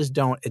is.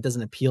 It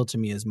doesn't appeal to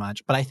me as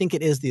much, but I think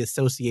it is the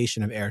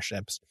association of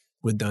airships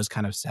with those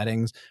kind of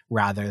settings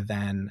rather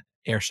than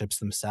airships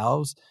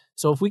themselves.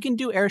 So if we can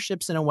do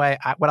airships in a way,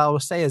 what I will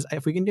say is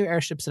if we can do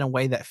airships in a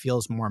way that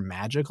feels more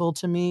magical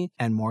to me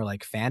and more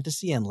like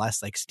fantasy and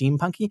less like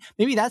steampunky,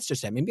 maybe that's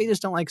just it. Maybe I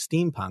just don't like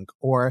steampunk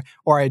or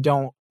I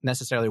don't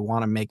necessarily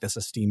want to make this a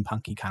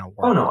steampunky kind of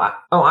world. Oh no,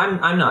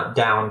 I'm not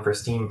down for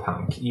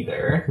steampunk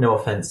either. No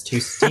offense to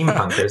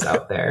steampunkers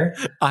out there.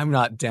 I'm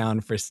not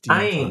down for steampunk.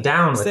 I ain't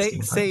down with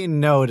steampunk. Say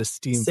no to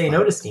steampunk. Say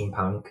no to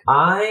steampunk.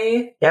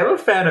 I am a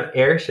fan of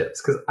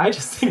airships because I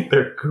just think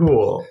they're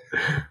cool.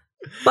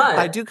 But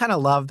I do kind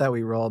of love that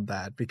we rolled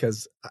that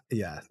because,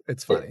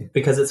 it's funny.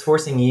 Because it's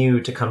forcing you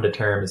to come to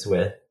terms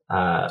with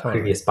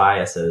previous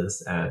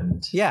biases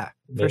and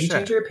maybe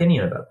change your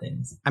opinion about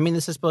things. I mean,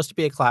 this is supposed to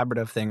be a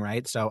collaborative thing,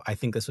 right? So I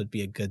think this would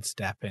be a good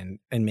step in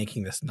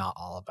making this not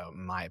all about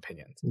my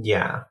opinions.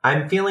 Yeah.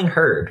 I'm feeling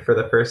heard for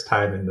the first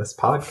time in this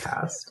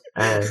podcast.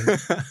 And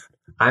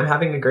I'm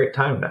having a great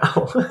time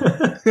now.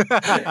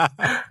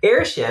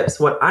 Airships,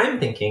 what I'm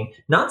thinking,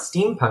 not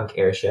steampunk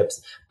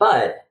airships,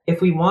 but if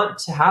we want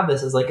to have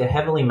this as like a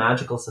heavily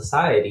magical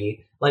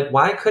society, like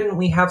why couldn't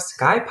we have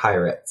sky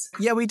pirates?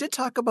 Yeah, we did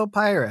talk about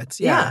pirates.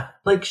 Yeah,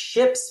 like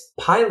ships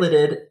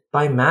piloted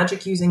by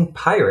magic using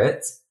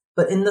pirates,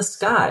 but in the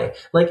sky.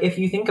 Like if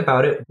you think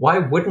about it, why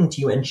wouldn't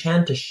you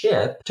enchant a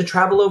ship to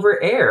travel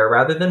over air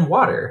rather than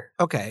water?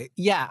 Okay,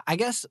 yeah, I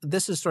guess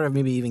this is sort of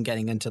maybe even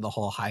getting into the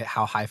whole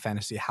how high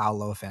fantasy, how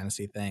low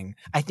fantasy thing.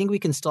 I think we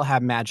can still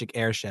have magic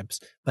airships,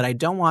 but I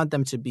don't want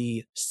them to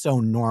be so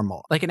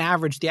normal. Like the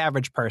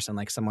average person,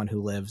 like someone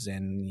who lives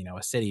in,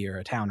 a city or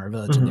a town or a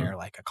village and they're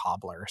like a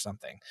cobbler or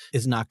something,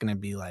 is not going to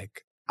be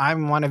like, I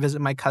want to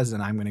visit my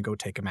cousin, I'm going to go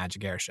take a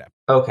magic airship.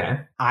 Okay.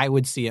 I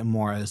would see it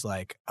more as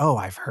like, oh,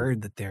 I've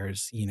heard that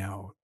there's,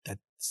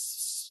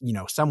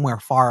 somewhere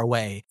far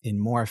away in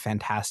more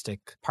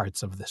fantastic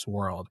parts of this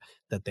world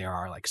that there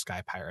are like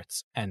sky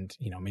pirates. And,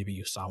 maybe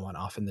you saw one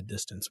off in the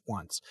distance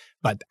once.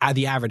 But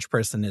the average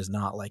person is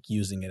not like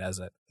using it as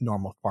a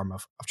normal form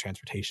of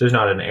transportation. There's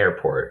not an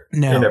airport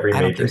in every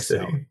major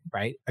city. So,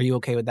 right? Are you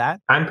okay with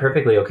that? I'm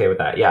perfectly okay with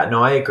that. Yeah,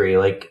 no, I agree.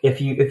 Like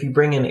if you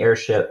bring in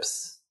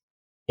airships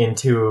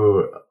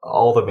into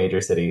all the major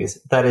cities,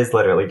 that is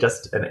literally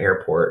just an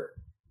airport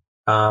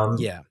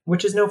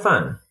Which is no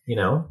fun, you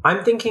know?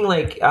 I'm thinking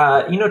like,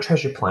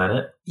 Treasure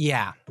Planet?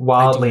 Yeah.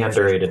 Wildly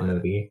underrated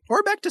movie.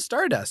 Or Back to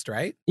Stardust,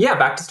 right? Yeah,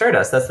 Back to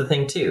Stardust. That's the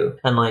thing too.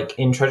 And like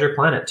in Treasure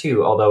Planet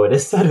too, although it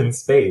is set in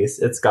space,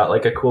 it's got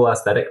like a cool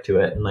aesthetic to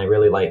it. And I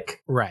really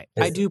like... Right.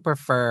 I do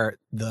prefer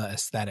the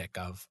aesthetic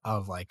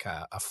of like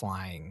a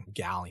flying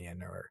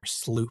galleon or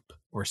sloop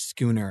or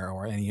schooner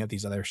or any of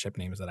these other ship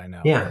names that I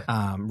know.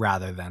 Yeah.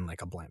 Rather than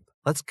like a blimp.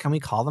 Can we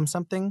call them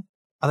something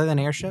other than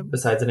airship?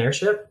 Besides an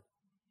airship?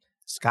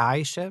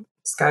 Sky ship?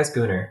 Sky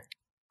schooner.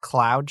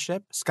 Cloud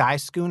ship? Sky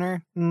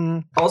schooner?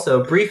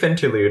 Also, brief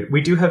interlude.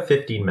 We do have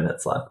 15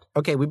 minutes left.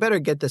 Okay, we better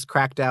get this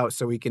cracked out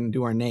so we can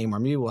do our name, or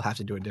maybe we'll have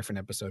to do a different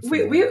episode.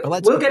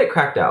 We'll get it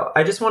cracked out.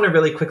 I just want to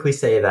really quickly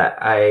say that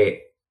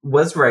I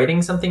was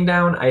writing something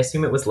down. I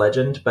assume it was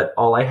legend, but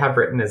all I have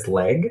written is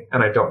leg,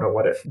 and I don't know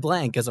what it...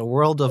 Blank is a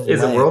world of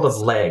legs. A world of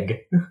leg.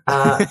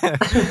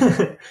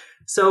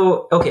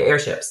 So, okay,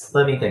 airships.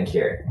 Let me think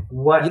here.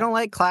 What... You don't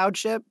like cloud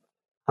ship?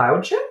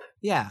 Cloud ship?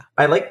 Yeah.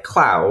 I like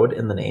cloud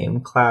in the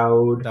name.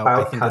 Cloud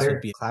I think cutter. This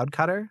would be cloud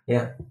cutter?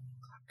 Yeah.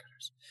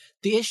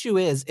 The issue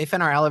is, if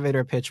in our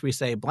elevator pitch we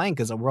say blank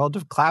is a world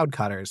of cloud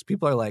cutters,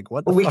 people are like,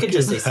 what the fuck We could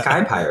just say that?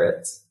 sky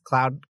pirates.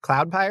 Cloud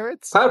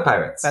pirates? Cloud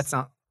pirates. That's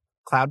not...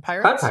 Cloud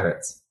pirates? Cloud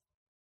pirates.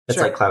 It's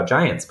like cloud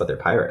giants, but they're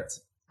pirates.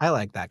 I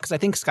like that, because I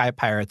think sky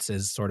pirates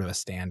is sort of a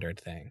standard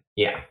thing.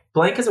 Yeah.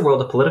 Blank is a world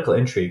of political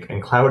intrigue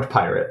and cloud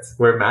pirates,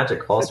 where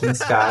magic falls from the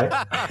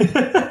sky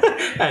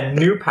and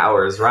new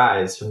powers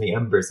rise from the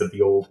embers of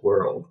the old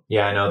world.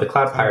 Yeah, I know. The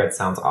cloud pirates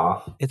sounds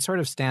off. It sort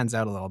of stands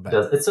out a little bit.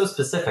 It's so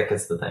specific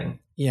is the thing.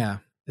 Yeah.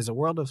 Is a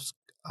world of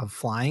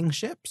flying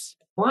ships?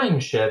 Flying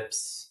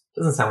ships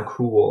doesn't sound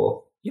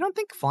cool. You don't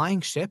think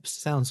flying ships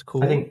sounds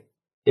cool? I think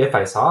if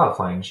I saw a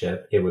flying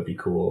ship, it would be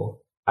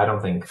cool. I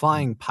don't think...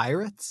 Flying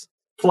pirates?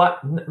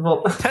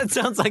 Well, that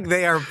sounds like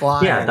they are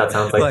flying. Yeah, that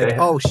sounds like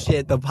oh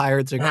shit, the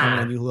pirates are coming,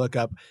 and you look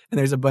up and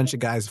there's a bunch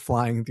of guys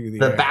flying through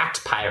the air. The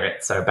backed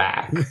pirates are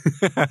back.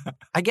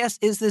 I guess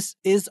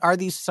are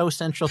these so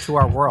central to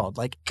our world?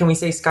 Like, can we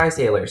say sky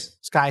sailors?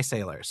 Sky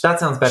sailors. That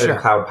sounds better than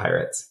cloud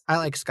pirates. I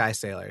like sky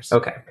sailors.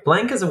 Okay.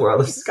 Blank is a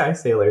world of sky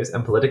sailors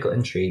and political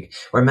intrigue,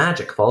 where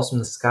magic falls from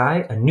the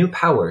sky and new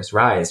powers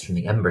rise from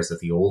the embers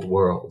of the old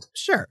world.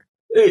 Sure.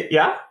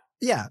 Yeah?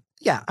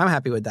 Yeah, I'm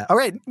happy with that. All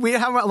right,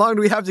 how long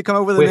do we have to come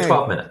up with a name? We have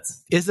 12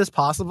 minutes. Is this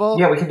possible?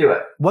 Yeah, we can do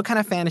it. What kind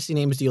of fantasy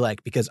names do you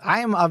like? Because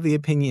I am of the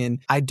opinion,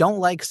 I don't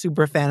like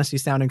super fantasy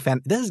sounding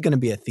this is going to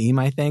be a theme,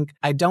 I think.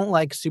 I don't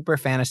like super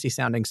fantasy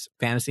sounding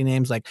fantasy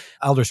names like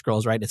Elder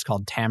Scrolls, right? It's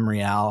called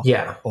Tamriel.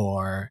 Yeah.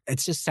 Or it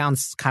just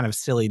sounds kind of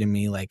silly to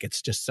me. Like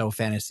it's just so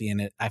fantasy,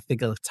 and I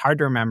think it's hard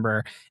to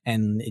remember,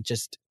 and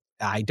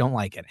I don't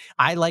like it.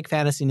 I like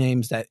fantasy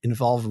names that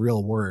involve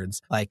real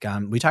words. Like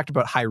we talked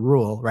about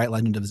Hyrule, right?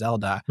 Legend of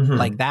Zelda. Mm-hmm.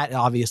 Like that,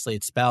 obviously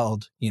it's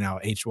spelled,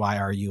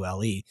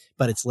 Hyrule,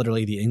 but it's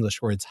literally the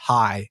English words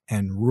high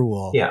and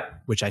rule,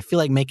 which I feel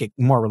like make it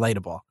more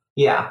relatable.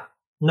 Yeah.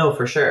 No,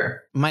 for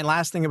sure. My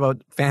last thing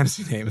about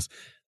fantasy names,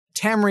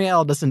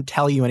 Tamriel doesn't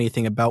tell you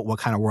anything about what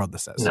kind of world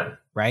this is. No.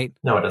 Right?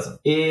 No, it doesn't.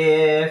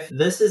 If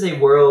this is a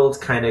world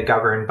kind of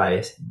governed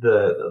by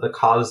the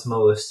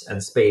cosmos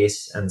and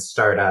space and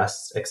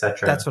stardust,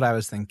 etc. That's what I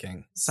was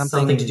thinking.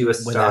 Something to do with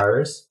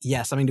stars.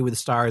 Something to do with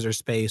stars or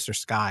space or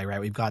sky, right?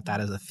 We've got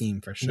that as a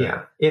theme for sure.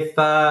 Yeah. If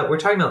we're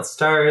talking about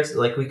stars,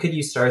 like we could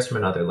use stars from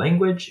another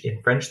language.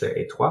 In French, they're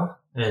étoiles,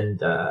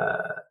 and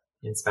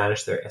in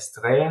Spanish, they're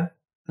estrella.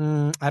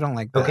 I don't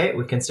like that. Okay,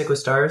 we can stick with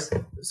stars.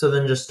 So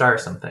then just star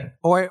something.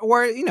 Or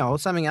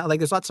something else. Like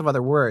there's lots of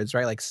other words,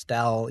 right? Like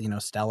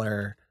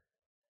stellar.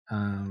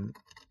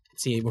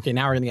 Okay,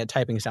 now we're going to get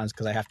typing sounds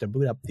because I have to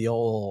boot up the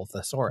old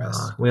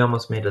thesaurus. We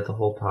almost made it the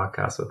whole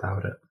podcast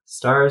without it.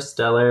 Star,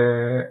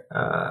 stellar,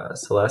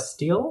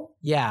 celestial?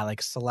 Yeah,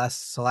 like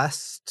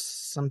celeste,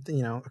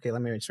 something, Okay,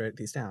 let me write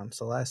these down.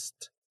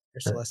 Celeste, or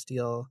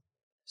celestial,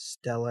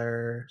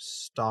 stellar,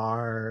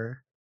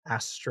 star...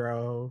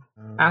 Astro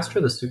the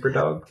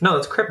superdog? No,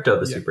 it's Crypto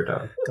the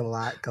superdog.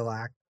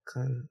 Galaxia.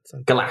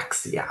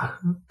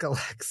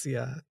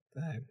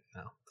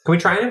 No. Can we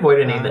try and avoid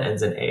a name that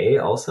ends in A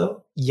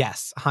also?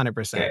 Yes,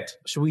 100%. Okay.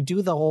 Should we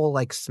do the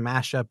whole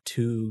smash up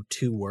two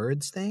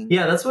words thing?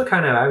 Yeah, that's what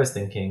kind of I was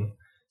thinking.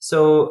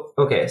 So,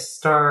 okay,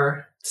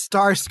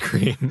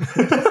 Starscream.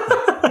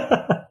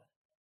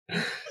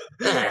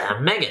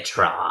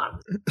 Megatron.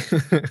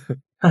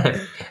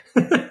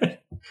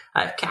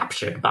 I've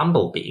captured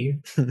Bumblebee.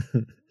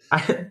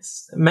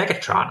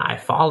 Megatron,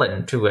 I've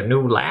fallen to a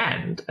new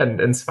land and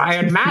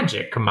inspired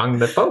magic among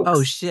the folks.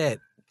 Oh, shit.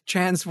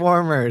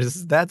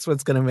 Transformers. That's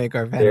what's going to make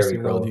our fantasy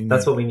world unique.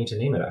 That's what we need to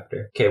name it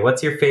after. Okay,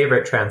 what's your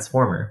favorite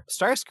Transformer?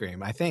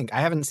 Starscream, I think. I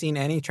haven't seen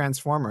any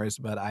Transformers,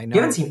 but I know...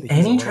 You haven't seen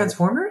any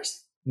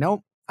Transformers?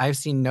 Nope. I've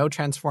seen no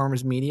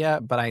Transformers media,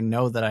 but I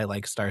know that I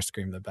like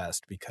Starscream the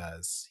best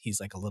because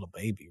he's like a little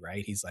baby,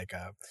 right? He's like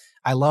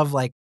I love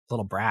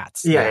little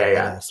brats.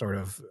 Yeah. Sort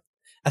of,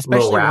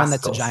 Especially one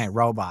that's a giant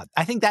robot.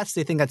 I think that's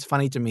the thing that's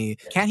funny to me.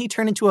 Can't he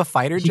turn into a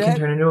fighter jet? He can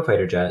turn into a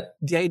fighter jet.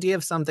 The idea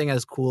of something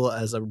as cool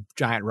as a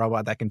giant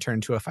robot that can turn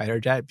into a fighter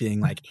jet being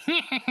like,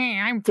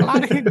 I'm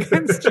plotting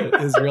against you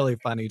is really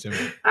funny to me.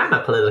 I'm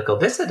a political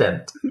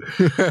dissident.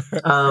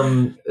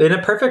 In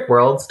a perfect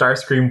world,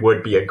 Starscream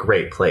would be a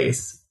great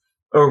place,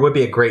 or would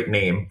be a great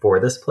name for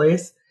this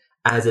place,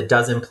 as it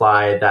does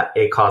imply that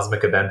a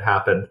cosmic event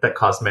happened that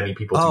caused many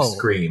people to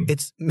scream.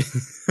 It's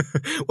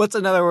what's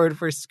another word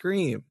for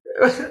scream?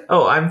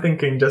 Oh, I'm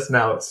thinking just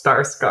now,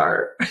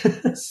 Starscar.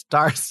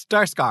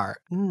 Starscar.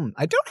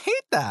 I don't hate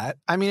that.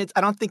 I mean,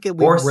 I don't think we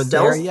were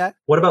there yet.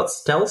 What about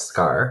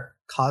Stelscar?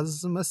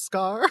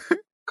 Cosmoscar?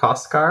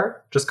 Coscar?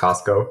 Just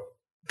Costco.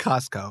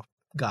 Costco.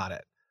 Got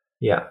it.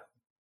 Yeah.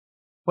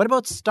 What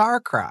about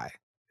Starcry?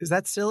 Is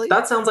that silly?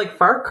 That sounds like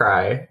Far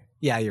Cry.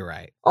 Yeah, you're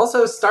right.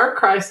 Also,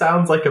 Starcry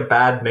sounds like a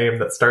bad name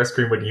that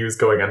Starscream would use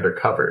going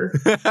undercover.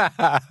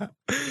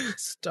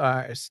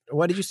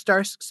 What did you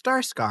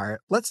Starscar?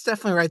 Let's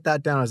definitely write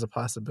that down as a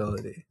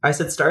possibility. I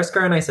said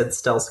Starscar and I said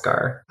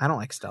Stelscar. I don't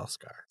like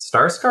Stelscar.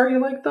 Starscar you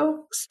like,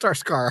 though?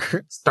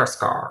 Starscar.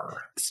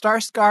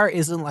 Starscar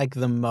isn't like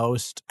the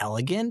most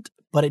elegant,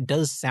 but it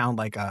does sound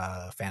like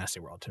a fantasy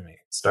world to me.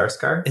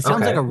 Starscar? It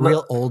sounds like a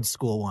real old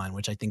school one,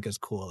 which I think is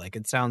cool. Like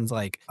it sounds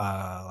like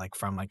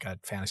from like a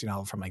fantasy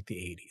novel from like the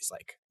 80s,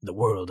 like the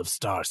world of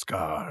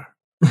Starscar.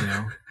 You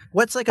know?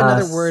 What's like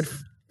another word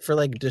for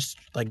like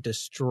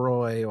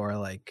destroy or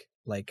like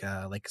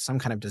some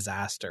kind of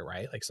disaster,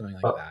 right? Like something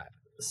like that.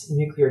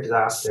 Nuclear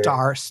disaster.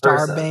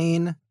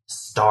 Starbane.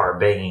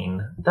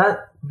 Starbane.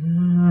 That.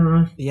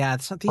 Yeah,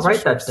 these I'll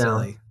write that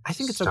down. Silly. I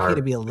think it's okay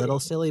to be a little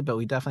silly, but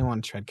we definitely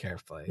want to tread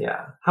carefully.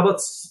 Yeah. How about?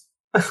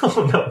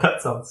 Oh no,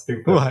 that sounds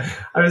stupid. What?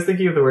 I was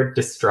thinking of the word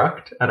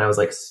destruct, and I was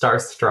like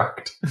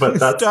starstruck, but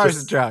that's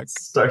starstruck.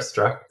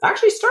 Starstruck.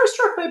 Actually,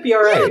 starstruck might be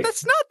all right. Yeah,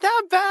 that's not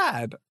that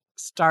bad.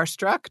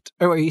 Starstruck?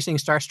 Or are you saying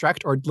starstruck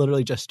or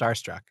literally just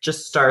starstruck?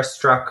 Just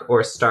starstruck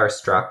or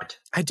starstruck.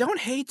 I don't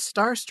hate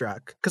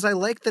starstruck because I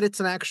like that it's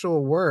an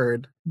actual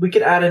word. We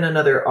could add in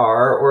another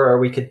R, or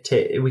we could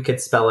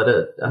spell it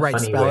a funny way.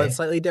 Spell it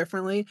slightly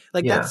differently.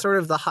 Like that's sort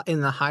of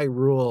in the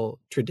Hyrule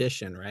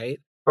tradition,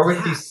 right? Or we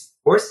could do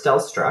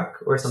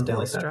Stelstruck or something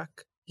like that.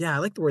 Yeah, I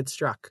like the word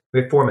struck.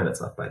 We have 4 minutes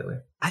left, by the way.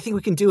 I think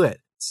we can do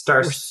it.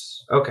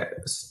 Okay.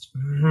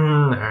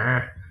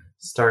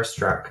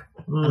 Starstruck.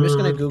 I'm just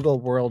going to Google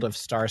World of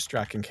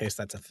Starstruck in case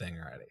that's a thing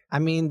already. I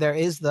mean, there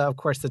is, of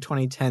course, the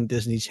 2010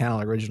 Disney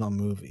Channel original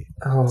movie.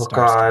 Oh,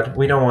 God.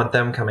 We don't want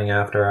them coming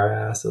after our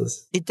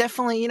asses. It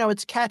definitely,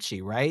 it's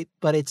catchy, right?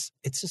 But it's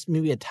just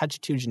maybe a touch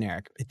too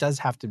generic. It does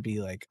have to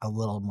be, like, a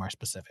little more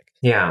specific.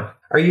 Yeah.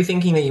 Are you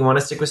thinking that you want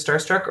to stick with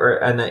Starstruck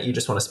and that you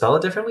just want to spell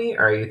it differently?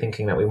 Or are you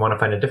thinking that we want to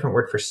find a different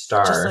word for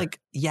star? Just like,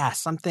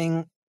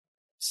 something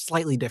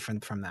slightly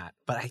different from that,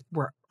 but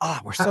we're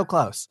so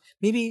close.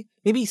 Maybe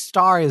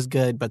star is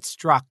good, but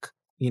struck,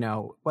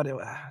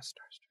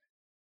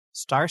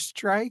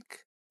 Starstrike,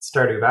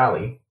 Stardew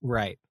Valley,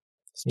 right?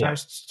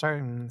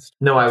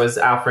 No, I was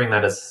offering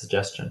that as a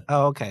suggestion.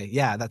 Oh, okay,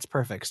 yeah, that's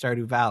perfect.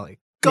 Stardew Valley.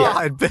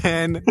 God,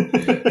 Ben.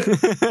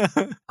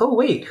 Oh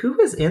wait, who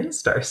is in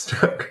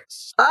Starstruck?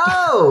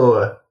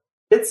 Oh,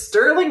 it's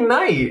Sterling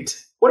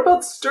Knight. What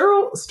about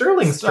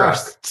Sterling Struck?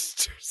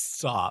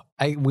 Stop.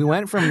 We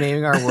went from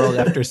naming our world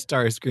after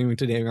Starscream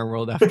to naming our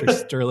world after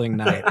Sterling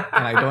Knight,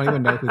 and I don't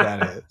even know who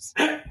that is.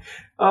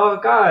 Oh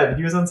God,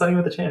 he was on Sunny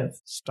with a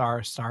Chance.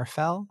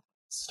 Starfell?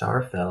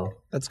 Starfell.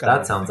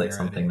 That sounds like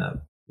something that.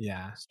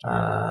 Yeah.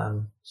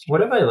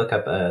 What if I look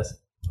up as?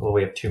 Well,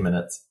 we have 2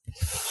 minutes.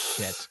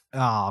 Shit.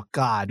 Oh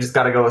God. Just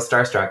got to go with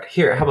Starstruck.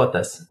 Here, how about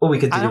this? Well, we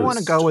could do. I don't want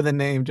to go with a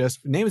name.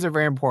 Names are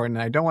very important,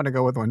 and I don't want to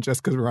go with one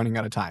just because we're running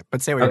out of time.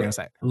 But say what you're going to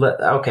say.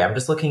 Okay, I'm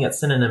just looking at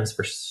synonyms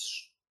for.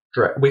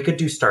 We could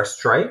do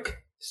Starstrike.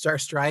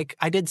 Starstrike.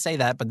 I did say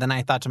that, but then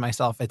I thought to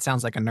myself, it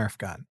sounds like a Nerf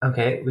gun.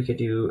 Okay, we could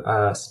do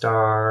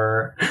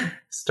Starspank.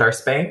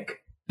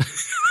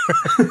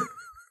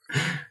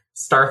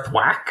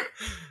 Starthwack.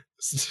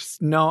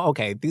 No,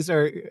 okay. These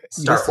are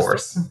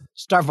Starforce.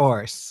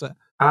 Starforce.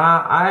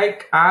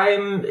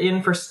 I'm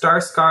in for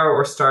Starscar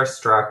or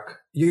Starstruck.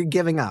 You're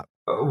giving up.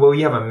 Well,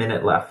 we have a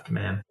minute left,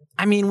 man.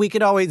 I mean, we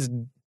could always.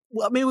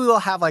 Well, maybe we'll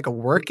have like a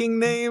working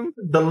name.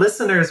 The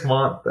listeners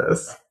want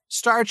this.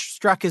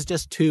 Starstruck is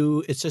just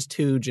too. It's just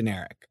too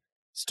generic.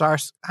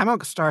 I'm a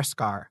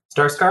Starscar.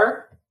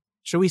 Starscar?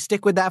 Should we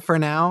stick with that for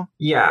now?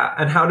 Yeah.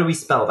 And how do we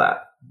spell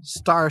that?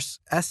 Starscar.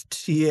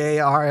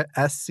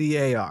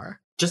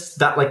 Just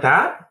that, like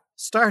that?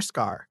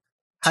 Starscar.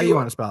 How do you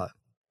want to spell it?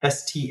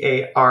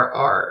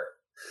 Starr.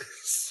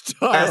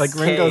 Star, like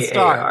Ringo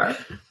Starr.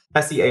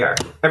 Sear.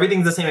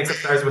 Everything's the same except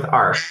stars with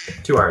R.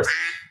 2 R's.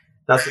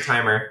 That's the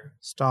timer.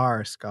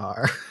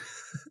 Starscar.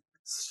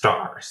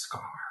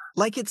 Starscar.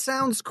 Like, it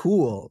sounds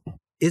cool.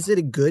 Is it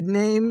a good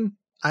name?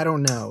 I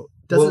don't know.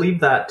 We'll leave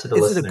that to the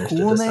listeners to decide. Is it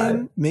a cool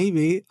name?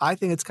 Maybe. I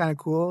think it's kind of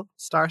cool.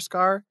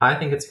 Starscar. I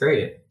think it's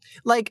great.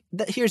 Like,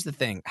 here's the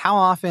thing. How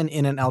often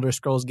in an Elder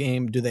Scrolls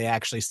game do they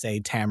actually say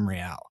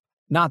Tamriel?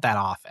 Not that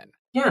often.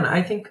 Yeah, and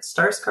I think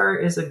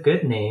Starscar is a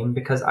good name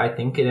because I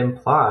think it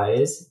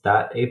implies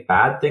that a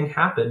bad thing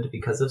happened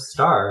because of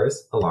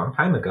stars a long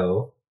time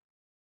ago,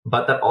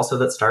 but that also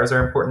that stars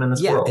are important in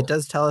this world. Yeah, it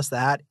does tell us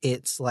that.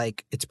 It's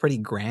pretty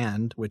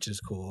grand, which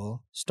is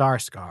cool.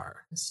 Starscar.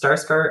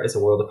 Starscar is a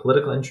world of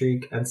political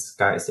intrigue and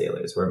sky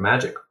sailors, where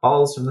magic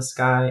falls from the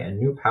sky and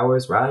new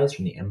powers rise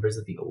from the embers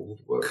of the old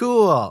world.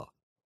 Cool.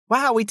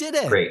 Wow, we did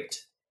it.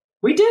 Great.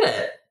 We did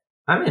it.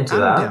 I'm that.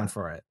 I'm down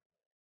for it.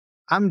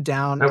 I'm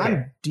down. Okay.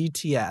 I'm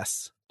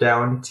DTS.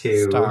 Down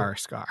to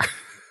Starscar.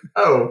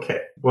 Oh, okay.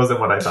 Wasn't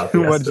what I thought.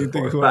 What did you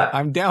think? But...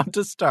 I'm down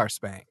to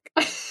Starspank.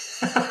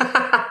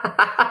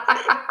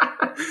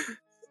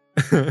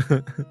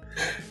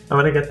 I'm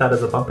going to get that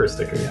as a bumper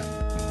sticker. Yeah.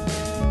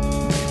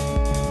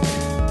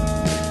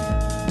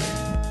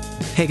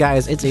 Hey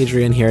guys, it's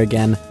Adrian here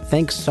again.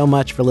 Thanks so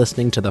much for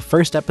listening to the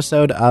first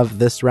episode of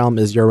This Realm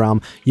is Your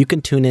Realm. You can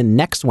tune in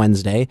next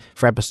Wednesday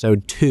for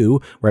episode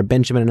 2, where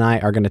Benjamin and I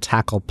are going to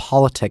tackle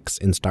politics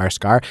in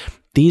Starscar.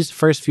 These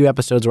first few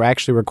episodes were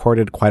actually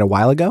recorded quite a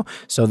while ago,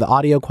 so the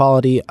audio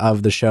quality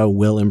of the show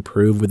will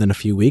improve within a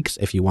few weeks.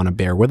 If you want to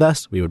bear with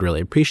us, we would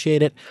really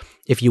appreciate it.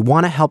 If you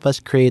want to help us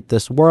create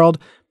this world,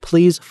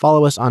 please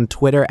follow us on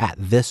Twitter at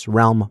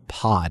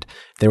ThisRealmPod.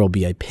 There will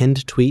be a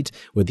pinned tweet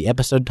with the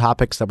episode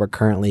topics that we're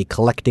currently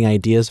collecting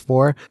ideas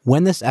for.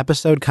 When this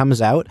episode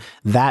comes out,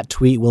 that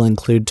tweet will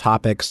include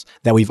topics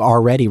that we've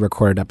already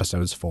recorded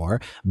episodes for.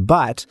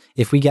 But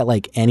if we get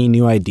any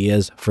new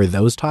ideas for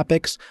those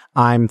topics,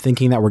 I'm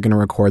thinking that we're going to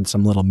record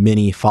some little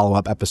mini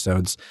follow-up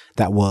episodes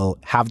that will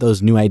have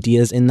those new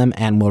ideas in them,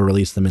 and we'll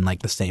release them in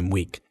the same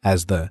week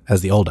as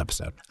the old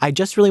episode. I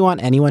just really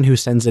want anyone who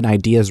sends in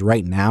ideas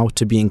right now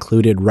to be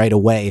included right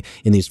away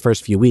in these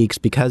first few weeks,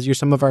 because you're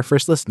some of our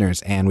first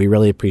listeners and we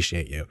really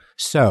appreciate you.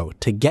 So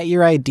to get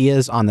your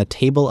ideas on the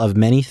table of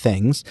many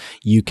things,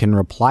 you can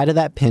reply to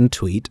that pinned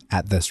tweet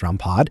at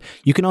ThisRealmPod.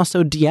 You can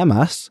also DM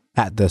us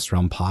at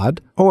ThisRealmPod,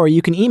 or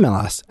you can email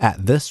us at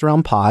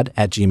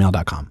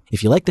thisrealmpod@gmail.com.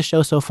 If you like the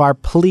show so far,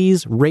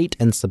 please rate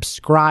and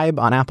subscribe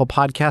on Apple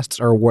Podcasts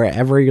or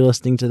wherever you're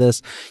listening to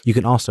this. You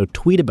can also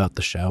tweet about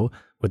the show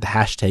with the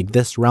hashtag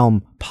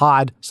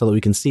ThisRealmPod so that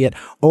we can see it,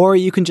 or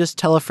you can just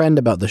tell a friend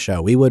about the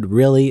show. We would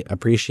really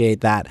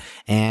appreciate that.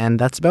 And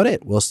that's about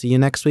it. We'll see you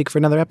next week for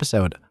another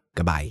episode.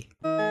 Goodbye.